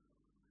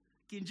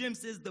 King James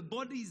says, the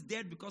body is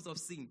dead because of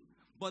sin,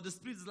 but the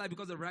Spirit is alive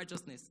because of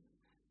righteousness.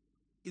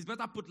 It's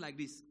better put like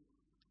this.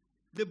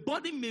 The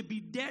body may be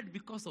dead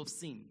because of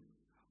sin,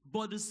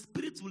 but the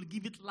Spirit will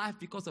give it life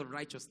because of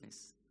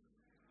righteousness.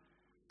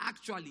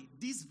 Actually,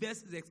 this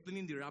verse is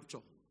explaining the rapture.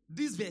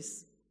 This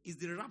verse is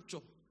the rapture.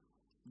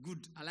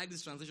 Good. I like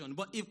this translation.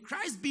 But if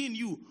Christ be in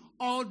you,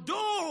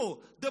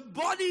 although the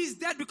body is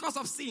dead because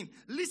of sin.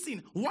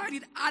 Listen, why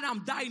did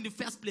Adam die in the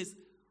first place?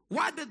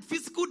 Why did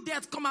physical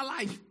death come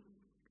alive?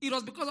 It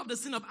was because of the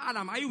sin of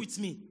Adam. Are you with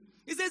me?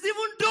 It says, even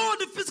though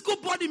the physical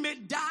body may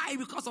die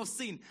because of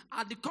sin,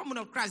 at the coming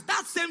of Christ,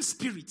 that same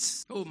Spirit,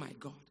 oh my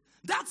God,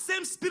 that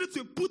same Spirit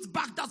will put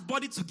back that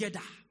body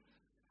together.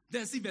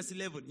 Then see verse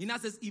 11. He now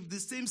says, if the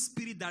same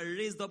Spirit that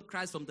raised up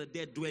Christ from the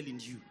dead dwell in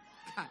you.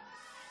 God.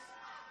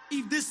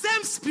 If the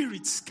same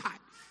Spirit, God,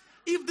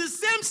 if the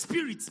same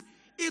Spirit,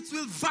 it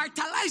will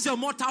vitalize your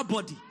mortal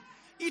body.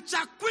 It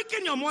shall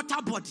quicken your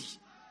mortal body.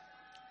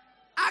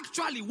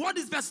 Actually, what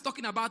this verse is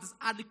talking about is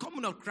at the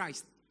coming of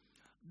Christ,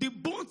 the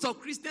bones of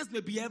Christians may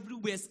be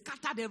everywhere,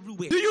 scattered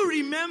everywhere. Do you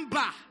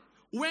remember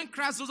when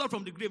Christ rose up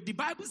from the grave? The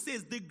Bible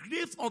says the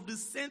graves of the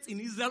saints in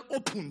Israel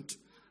opened.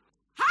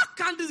 How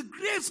can these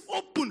graves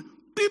open?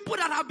 People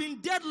that have been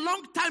dead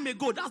long time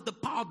ago. That's the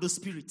power of the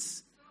Spirit.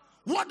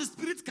 What the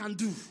Spirit can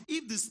do.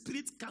 If the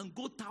Spirit can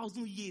go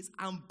 1,000 years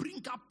and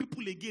bring up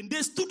people again.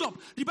 They stood up.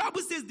 The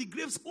Bible says the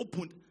graves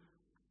opened.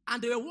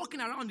 And they were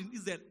walking around in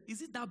Israel.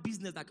 Is it that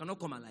business that cannot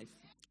come alive?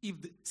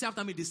 Say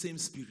after me, the same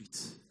Spirit.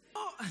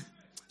 Oh,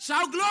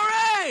 shout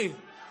glory!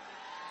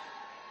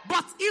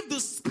 But if the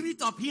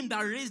Spirit of him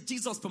that raised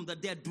Jesus from the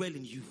dead dwell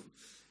in you,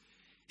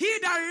 He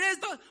that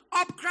raised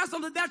up Christ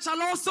from the dead shall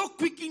also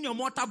quicken your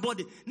mortal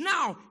body.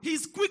 Now,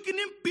 he's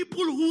quickening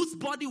people whose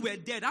body were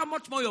dead. How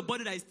much more your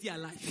body that is still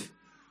alive?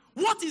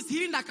 What is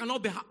healing that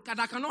cannot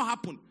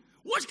happen?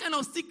 What kind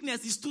of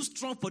sickness is too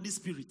strong for this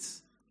spirit?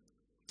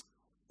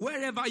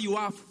 Wherever you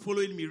are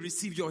following me,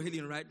 receive your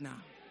healing right now.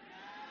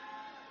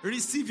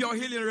 Receive your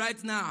healing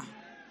right now.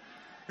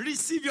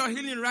 Receive your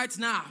healing right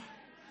now.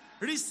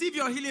 Receive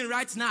your healing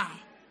right now.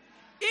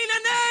 In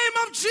the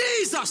name of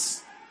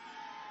Jesus.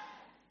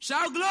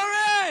 Shout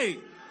glory.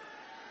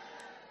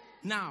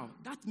 Now,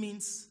 that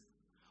means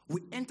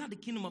we enter the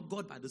kingdom of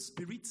God by the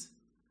Spirit.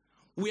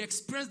 We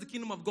experience the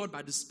kingdom of God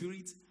by the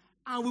Spirit.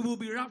 And we will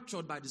be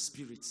raptured by the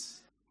Spirit.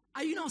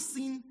 Are you now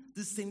seeing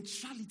the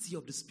centrality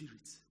of the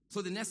Spirit?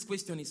 So the next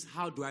question is,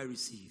 how do I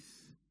receive?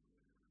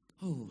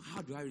 Oh,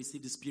 how do I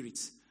receive the Spirit?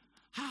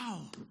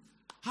 How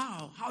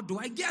do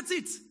I get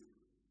it?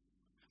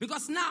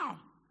 Because now,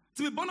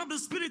 to be born of the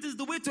Spirit is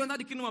the way to enter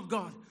the kingdom of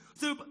God.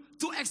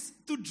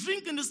 To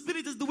drink in the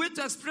Spirit is the way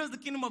to experience the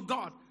kingdom of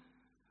God.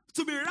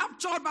 To be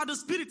raptured by the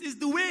Spirit is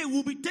the way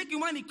we'll be taken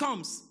when He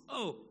comes.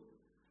 Oh,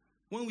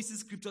 when we see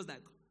scriptures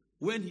like,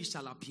 when He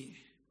shall appear,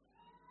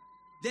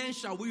 then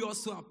shall we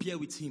also appear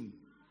with Him.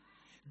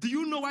 Do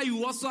you know why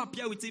you also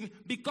appear with Him?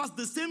 Because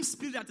the same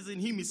Spirit that is in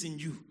Him is in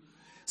you.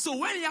 So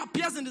when He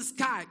appears in the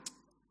sky,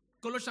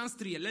 Colossians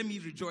 3, let me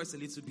rejoice a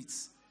little bit.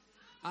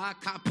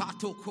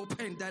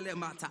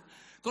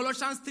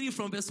 Colossians 3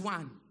 from verse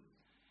 1.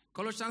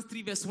 Colossians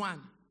 3 verse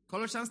 1.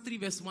 Colossians 3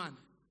 verse 1.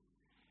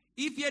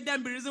 If ye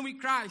then be risen with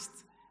Christ,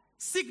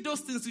 seek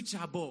those things which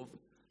are above.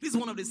 This is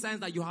one of the signs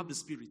that you have the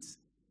Spirit.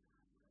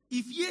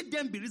 If ye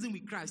then be risen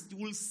with Christ, you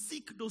will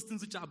seek those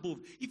things which are above.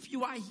 If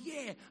you are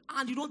here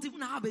and you don't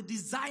even have a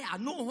desire,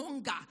 no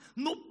hunger,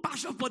 no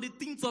passion for the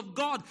things of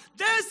God,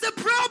 there's a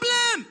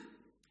problem.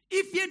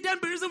 If ye then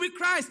be risen with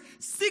Christ,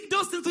 seek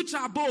those things which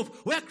are above,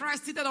 where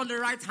Christ seated on the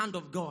right hand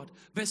of God.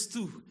 Verse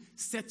 2,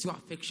 set your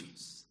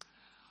affections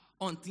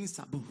on things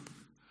above.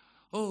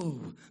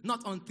 Oh,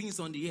 not on things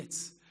on the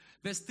earth.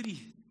 Verse 3,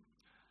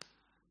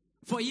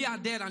 for ye are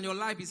dead and your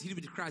life is hid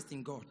with Christ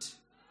in God.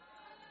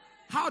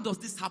 How does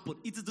this happen?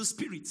 It is the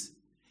Spirit.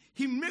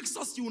 He makes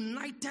us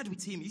united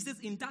with Him. He says,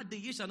 in that day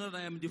ye shall know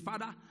that I am the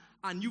Father,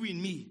 and you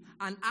in me,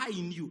 and I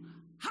in you.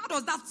 How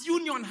does that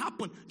union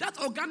happen? That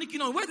organic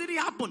union, where did it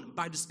happen?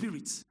 By the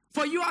Spirit.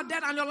 For you are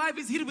dead and your life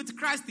is hid with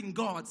Christ in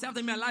God. Say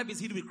after me, my life is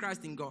hid with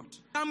Christ in God.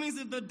 That means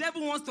if the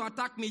devil wants to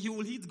attack me, he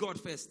will hit God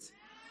first.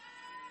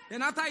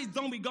 Then after he's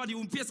done with God, he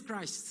will face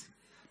Christ.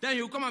 Then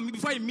he will come at me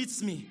before he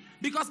meets me.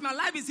 Because my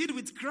life is hid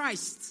with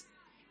Christ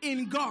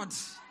in God.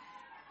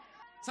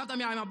 Say after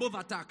me, I'm above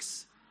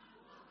attacks.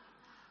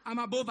 I'm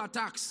above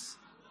attacks.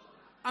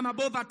 I'm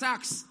above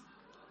attacks.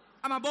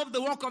 I'm above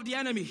the work of the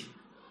enemy.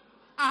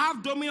 I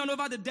have dominion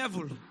over the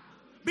devil.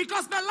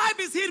 Because my life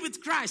is hid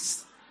with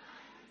Christ.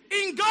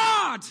 In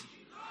God.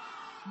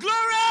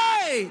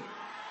 Glory.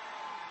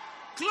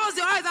 Close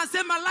your eyes and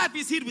say, my life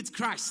is hid with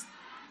Christ.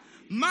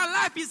 My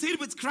life is hid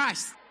with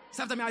Christ.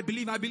 Say after me, I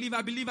believe, I believe,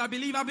 I believe, I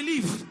believe, I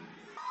believe.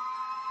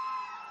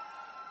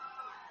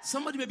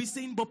 Somebody may be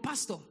saying, but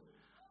Pastor,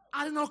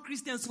 I don't know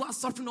Christians who are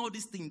suffering all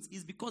these things.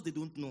 It's because they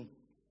don't know.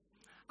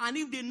 And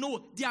if they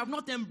know, they have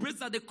not embraced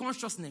that the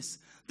consciousness.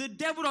 The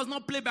devil does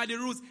not play by the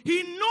rules.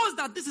 He knows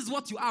that this is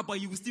what you are, but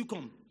he will still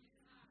come.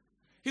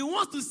 He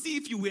wants to see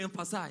if you will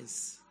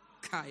emphasize.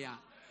 Kaya.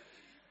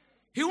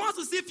 He wants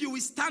to see if you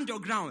will stand your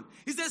ground.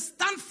 He says,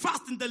 stand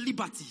fast in the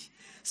liberty.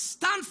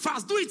 Stand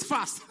fast. Do it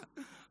fast.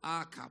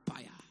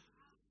 Kapaya.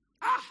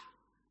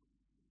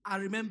 I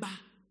remember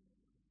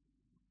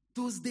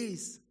those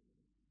days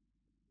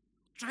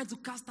trying to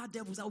cast out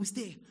devils. I would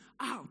stay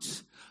out,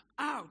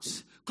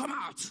 come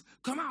out,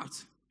 come out.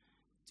 So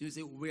you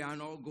say, we are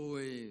not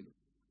going.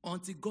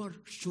 Until God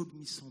showed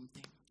me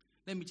something.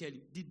 Let me tell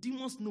you, the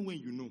demons know when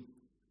you know.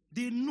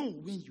 They know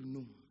when you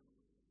know.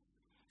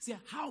 See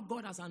how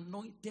God has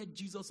anointed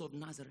Jesus of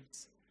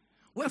Nazareth.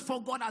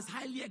 Wherefore God has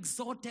highly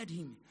exalted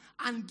him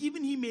and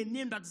given him a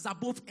name that is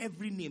above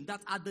every name.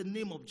 That at the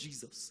name of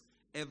Jesus,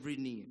 every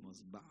knee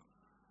must bow.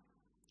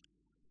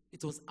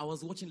 I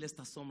was watching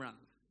Lester Sumrall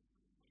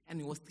and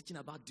he was teaching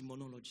about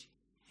demonology.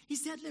 He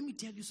said, let me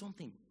tell you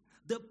something.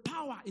 The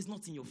power is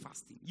not in your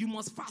fasting. You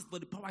must fast,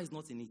 but the power is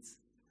not in it.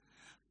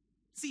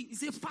 See, he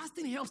said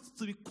fasting helps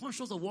to be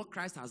conscious of what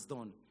Christ has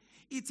done.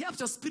 It helps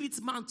your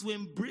spirit man to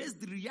embrace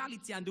the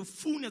reality and the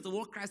fullness of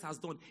what Christ has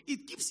done.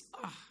 It gives,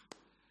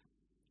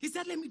 He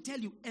said, let me tell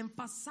you,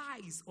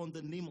 emphasize on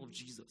the name of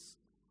Jesus.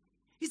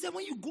 He said,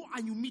 when you go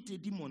and you meet a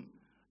demon,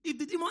 if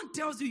the demon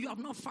tells you you have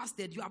not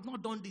fasted, you have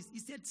not done this, he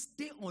said,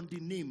 stay on the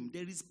name.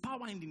 There is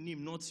power in the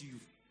name, not you.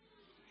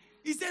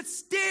 He said,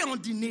 stay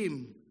on the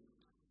name.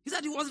 He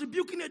said he was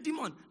rebuking a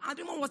demon. And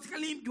the demon was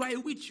telling him, you are a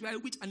witch, you are a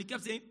witch. And he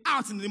kept saying,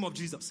 out in the name of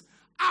Jesus.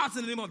 Out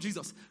in the name of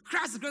Jesus.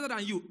 Christ is greater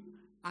than you.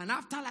 And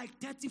after like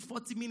 30,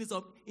 40 minutes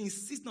of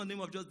insisting on the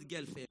name of just the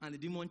girl fell. And the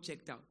demon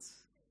checked out.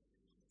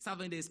 So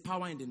there is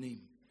power in the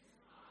name.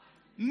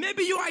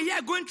 Maybe you are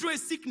here going through a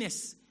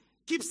sickness.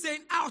 Keep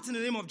saying, out in the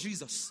name of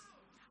Jesus.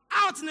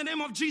 Out in the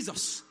name of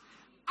Jesus.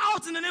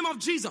 Out in the name of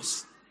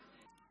Jesus.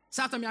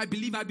 Say after me, I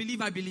believe, I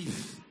believe, I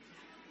believe.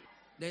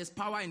 There is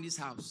power in this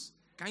house.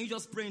 Can you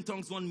just pray in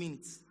tongues 1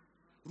 minute?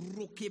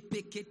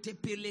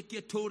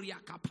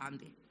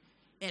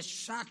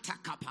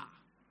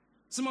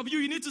 Some of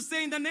you need to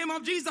say in the name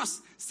of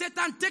Jesus,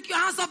 Satan, take your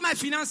hands off my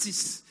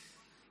finances.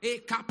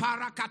 In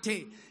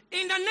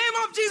the name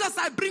of Jesus,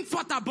 I bring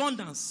forth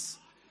abundance.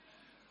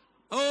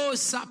 Oh,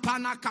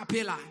 Sapana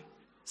Kapela.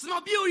 Some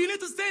of you need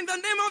to say in the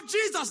name of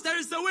Jesus, there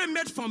is a way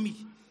made for me.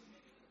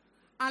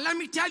 And let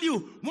me tell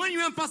you, when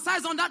you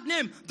emphasize on that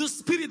name, the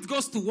Spirit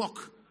goes to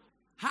work.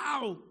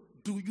 How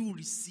do you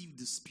receive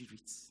the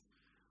Spirit?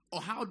 Or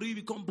how do you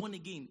become born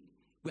again?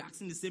 We're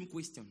asking the same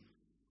question.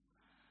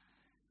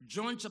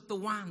 John chapter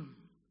 1,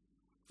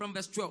 from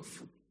verse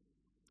 12.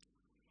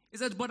 It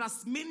says, but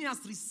as many as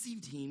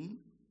received him,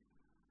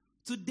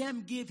 to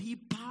them gave he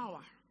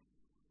power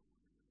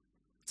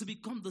to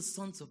become the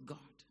sons of God.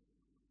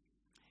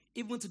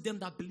 Even to them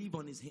that believe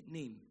on his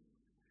name.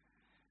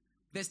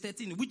 Verse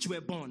 13, which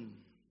were born.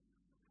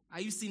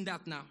 Are you seeing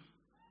that now?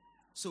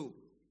 So,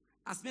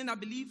 as many that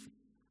believe,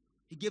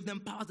 he gave them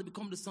power to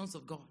become the sons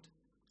of God.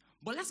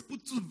 But let's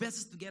put two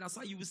verses together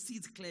so you will see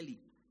it clearly.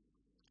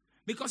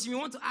 Because you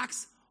want to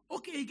ask,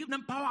 okay, he gave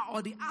them power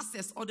or the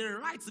access or the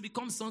right to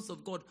become sons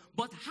of God.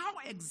 But how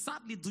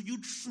exactly do you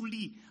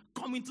truly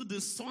come into the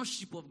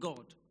sonship of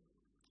God?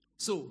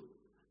 So,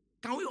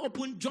 can we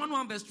open John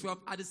 1 verse 12,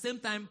 at the same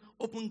time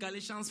open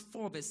Galatians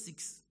 4 verse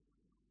 6?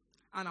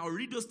 And I'll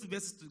read those two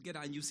verses together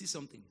and you see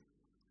something.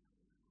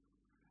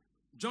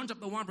 John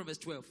chapter 1 verse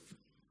 12.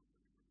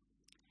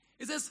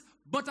 It says,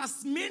 but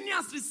as many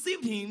as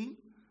received him,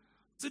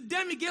 to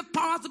them he gave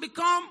power to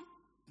become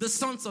the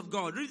sons of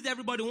God. Read it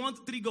everybody, 1,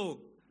 2, 3, go.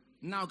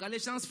 Now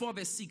Galatians 4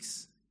 verse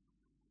 6.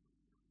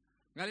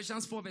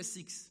 Galatians 4 verse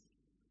 6.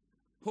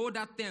 Hold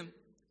that term,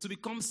 to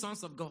become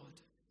sons of God.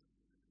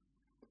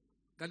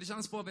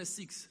 Galatians 4 verse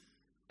 6.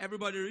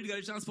 Everybody read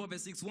Galatians 4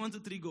 verse 6. 1, 2,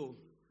 3, go.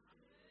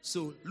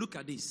 So look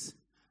at this.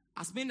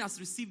 As many as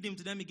received him,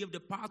 to them he gave the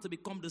power to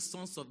become the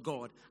sons of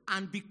God.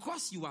 And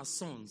because you are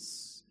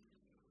sons,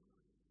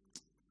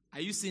 are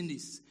you seeing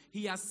this?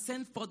 He has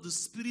sent forth the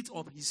Spirit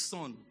of his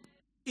Son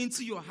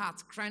into your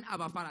heart, crying,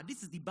 Abba, Father.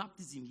 This is the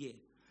baptism here.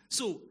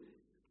 So,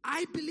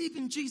 I believe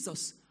in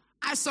Jesus.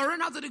 I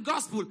surrender to the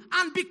gospel.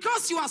 And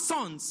because you are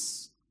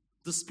sons,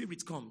 the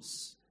Spirit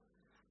comes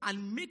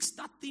and makes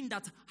that thing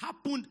that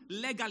happened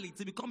legally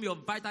to become your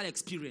vital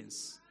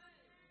experience.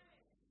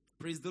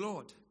 Praise the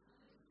Lord.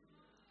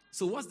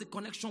 So what's the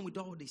connection with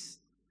all this?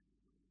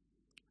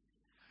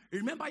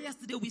 Remember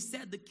yesterday we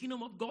said the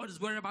kingdom of God is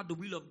wherever the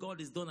will of God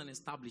is done and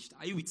established.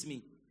 Are you with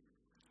me?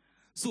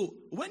 So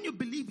when you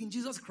believe in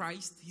Jesus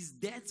Christ, his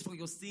death for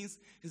your sins,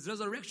 his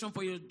resurrection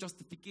for your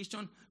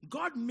justification,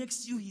 God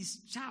makes you his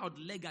child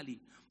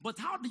legally. But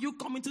how do you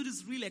come into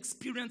this real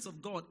experience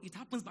of God? It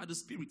happens by the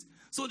Spirit.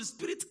 So the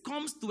Spirit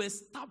comes to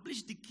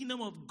establish the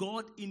kingdom of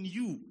God in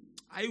you.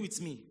 Are you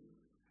with me?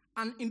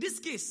 And in this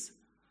case,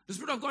 the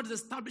Spirit of God is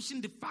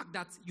establishing the fact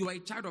that you are a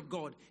child of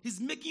God.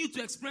 He's making you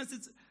to experience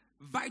it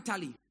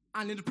vitally.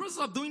 And in the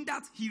process of doing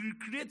that, he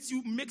recreates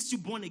you, makes you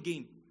born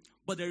again.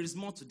 But there is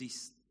more to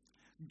this.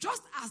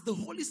 Just as the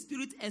Holy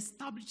Spirit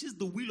establishes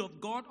the will of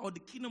God or the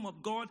kingdom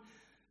of God,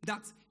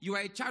 that you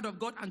are a child of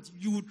God and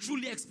you will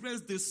truly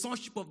experience the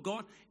sonship of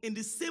God, in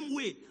the same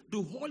way,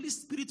 the Holy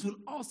Spirit will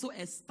also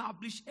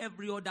establish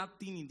every other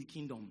thing in the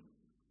kingdom.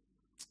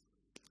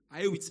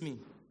 Are you with me?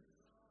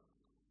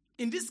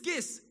 In this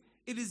case,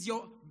 it is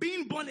your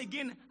being born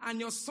again and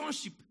your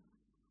sonship.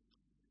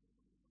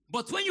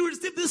 But when you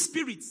receive the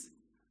Spirit,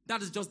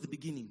 that is just the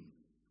beginning.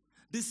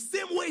 The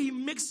same way he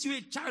makes you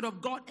a child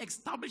of God,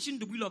 establishing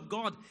the will of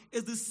God,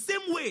 is the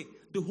same way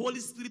the Holy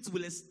Spirit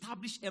will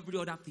establish every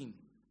other thing.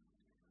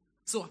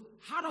 So,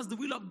 how does the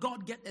will of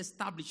God get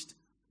established?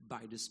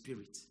 By the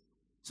Spirit.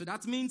 So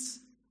that means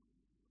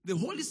the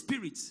Holy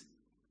Spirit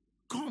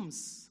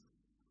comes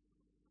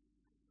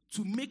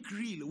to make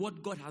real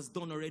what God has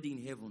done already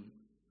in heaven.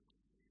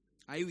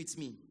 Are you with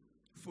me?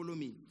 Follow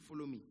me.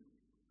 Follow me.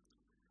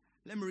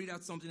 Let me read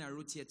out something I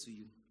wrote here to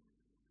you.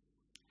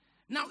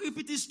 Now, if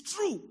it is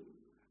true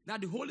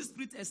that the Holy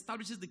Spirit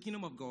establishes the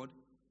kingdom of God,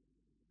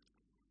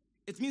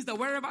 it means that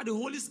wherever the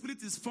Holy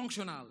Spirit is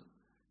functional,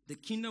 the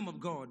kingdom of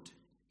God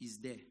is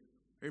there.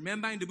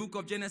 Remember in the book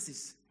of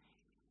Genesis,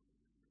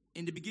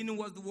 in the beginning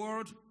was the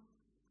Word.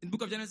 In the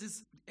book of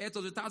Genesis, earth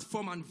was without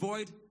form and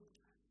void,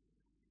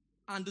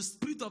 and the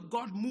Spirit of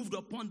God moved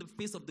upon the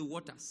face of the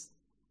waters.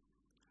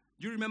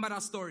 Do you remember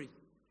that story?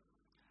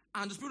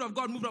 And the Spirit of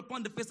God moved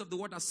upon the face of the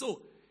waters.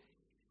 So,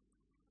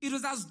 it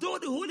was as though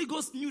the Holy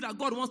Ghost knew that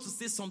God wants to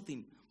say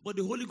something, but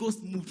the Holy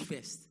Ghost moved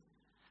first.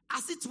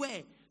 As it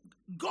were,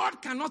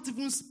 God cannot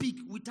even speak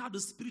without the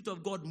Spirit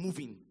of God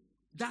moving.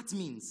 That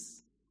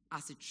means,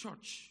 as a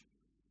church,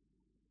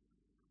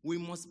 we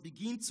must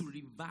begin to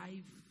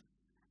revive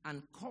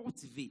and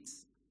cultivate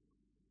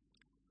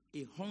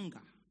a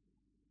hunger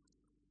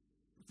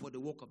for the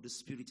work of the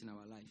Spirit in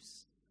our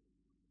lives.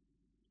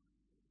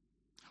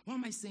 Why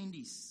am I saying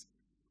this?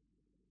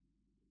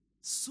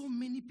 So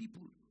many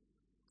people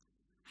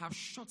have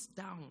shut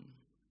down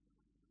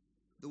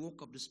the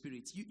work of the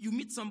Spirit. You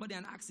meet somebody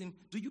and ask him,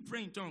 do you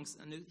pray in tongues?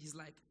 And he's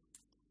like,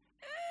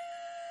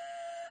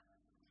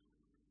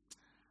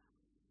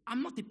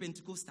 I'm not a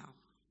Pentecostal.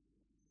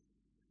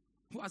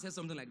 Who has said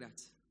something like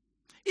that?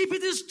 If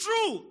it is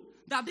true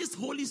that this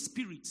Holy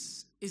Spirit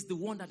is the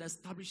one that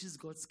establishes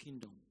God's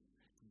kingdom,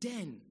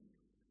 then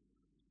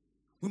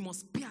we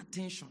must pay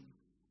attention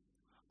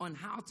on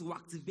how to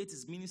activate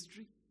his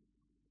ministry,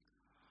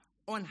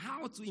 on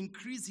how to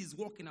increase his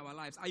work in our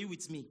lives. Are you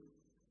with me?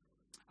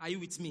 Are you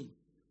with me?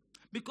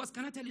 Because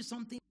can I tell you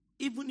something?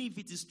 Even if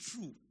it is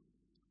true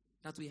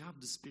that we have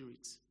the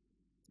Spirit,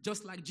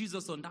 just like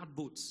Jesus on that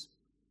boat,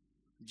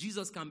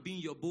 Jesus can be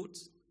in your boat.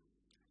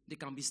 There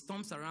can be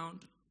storms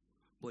around,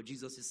 but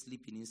Jesus is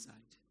sleeping inside.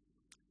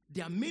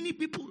 There are many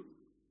people.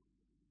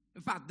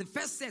 In fact, the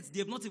first set, they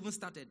have not even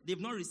started. They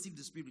have not received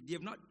the Spirit. They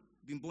have not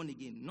been born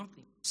again.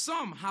 Nothing.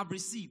 Some have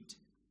received,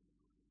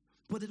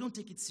 but they don't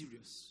take it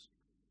serious.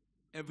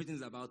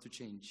 Everything's about to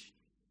change.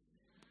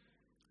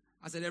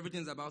 I said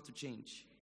everything's about to change.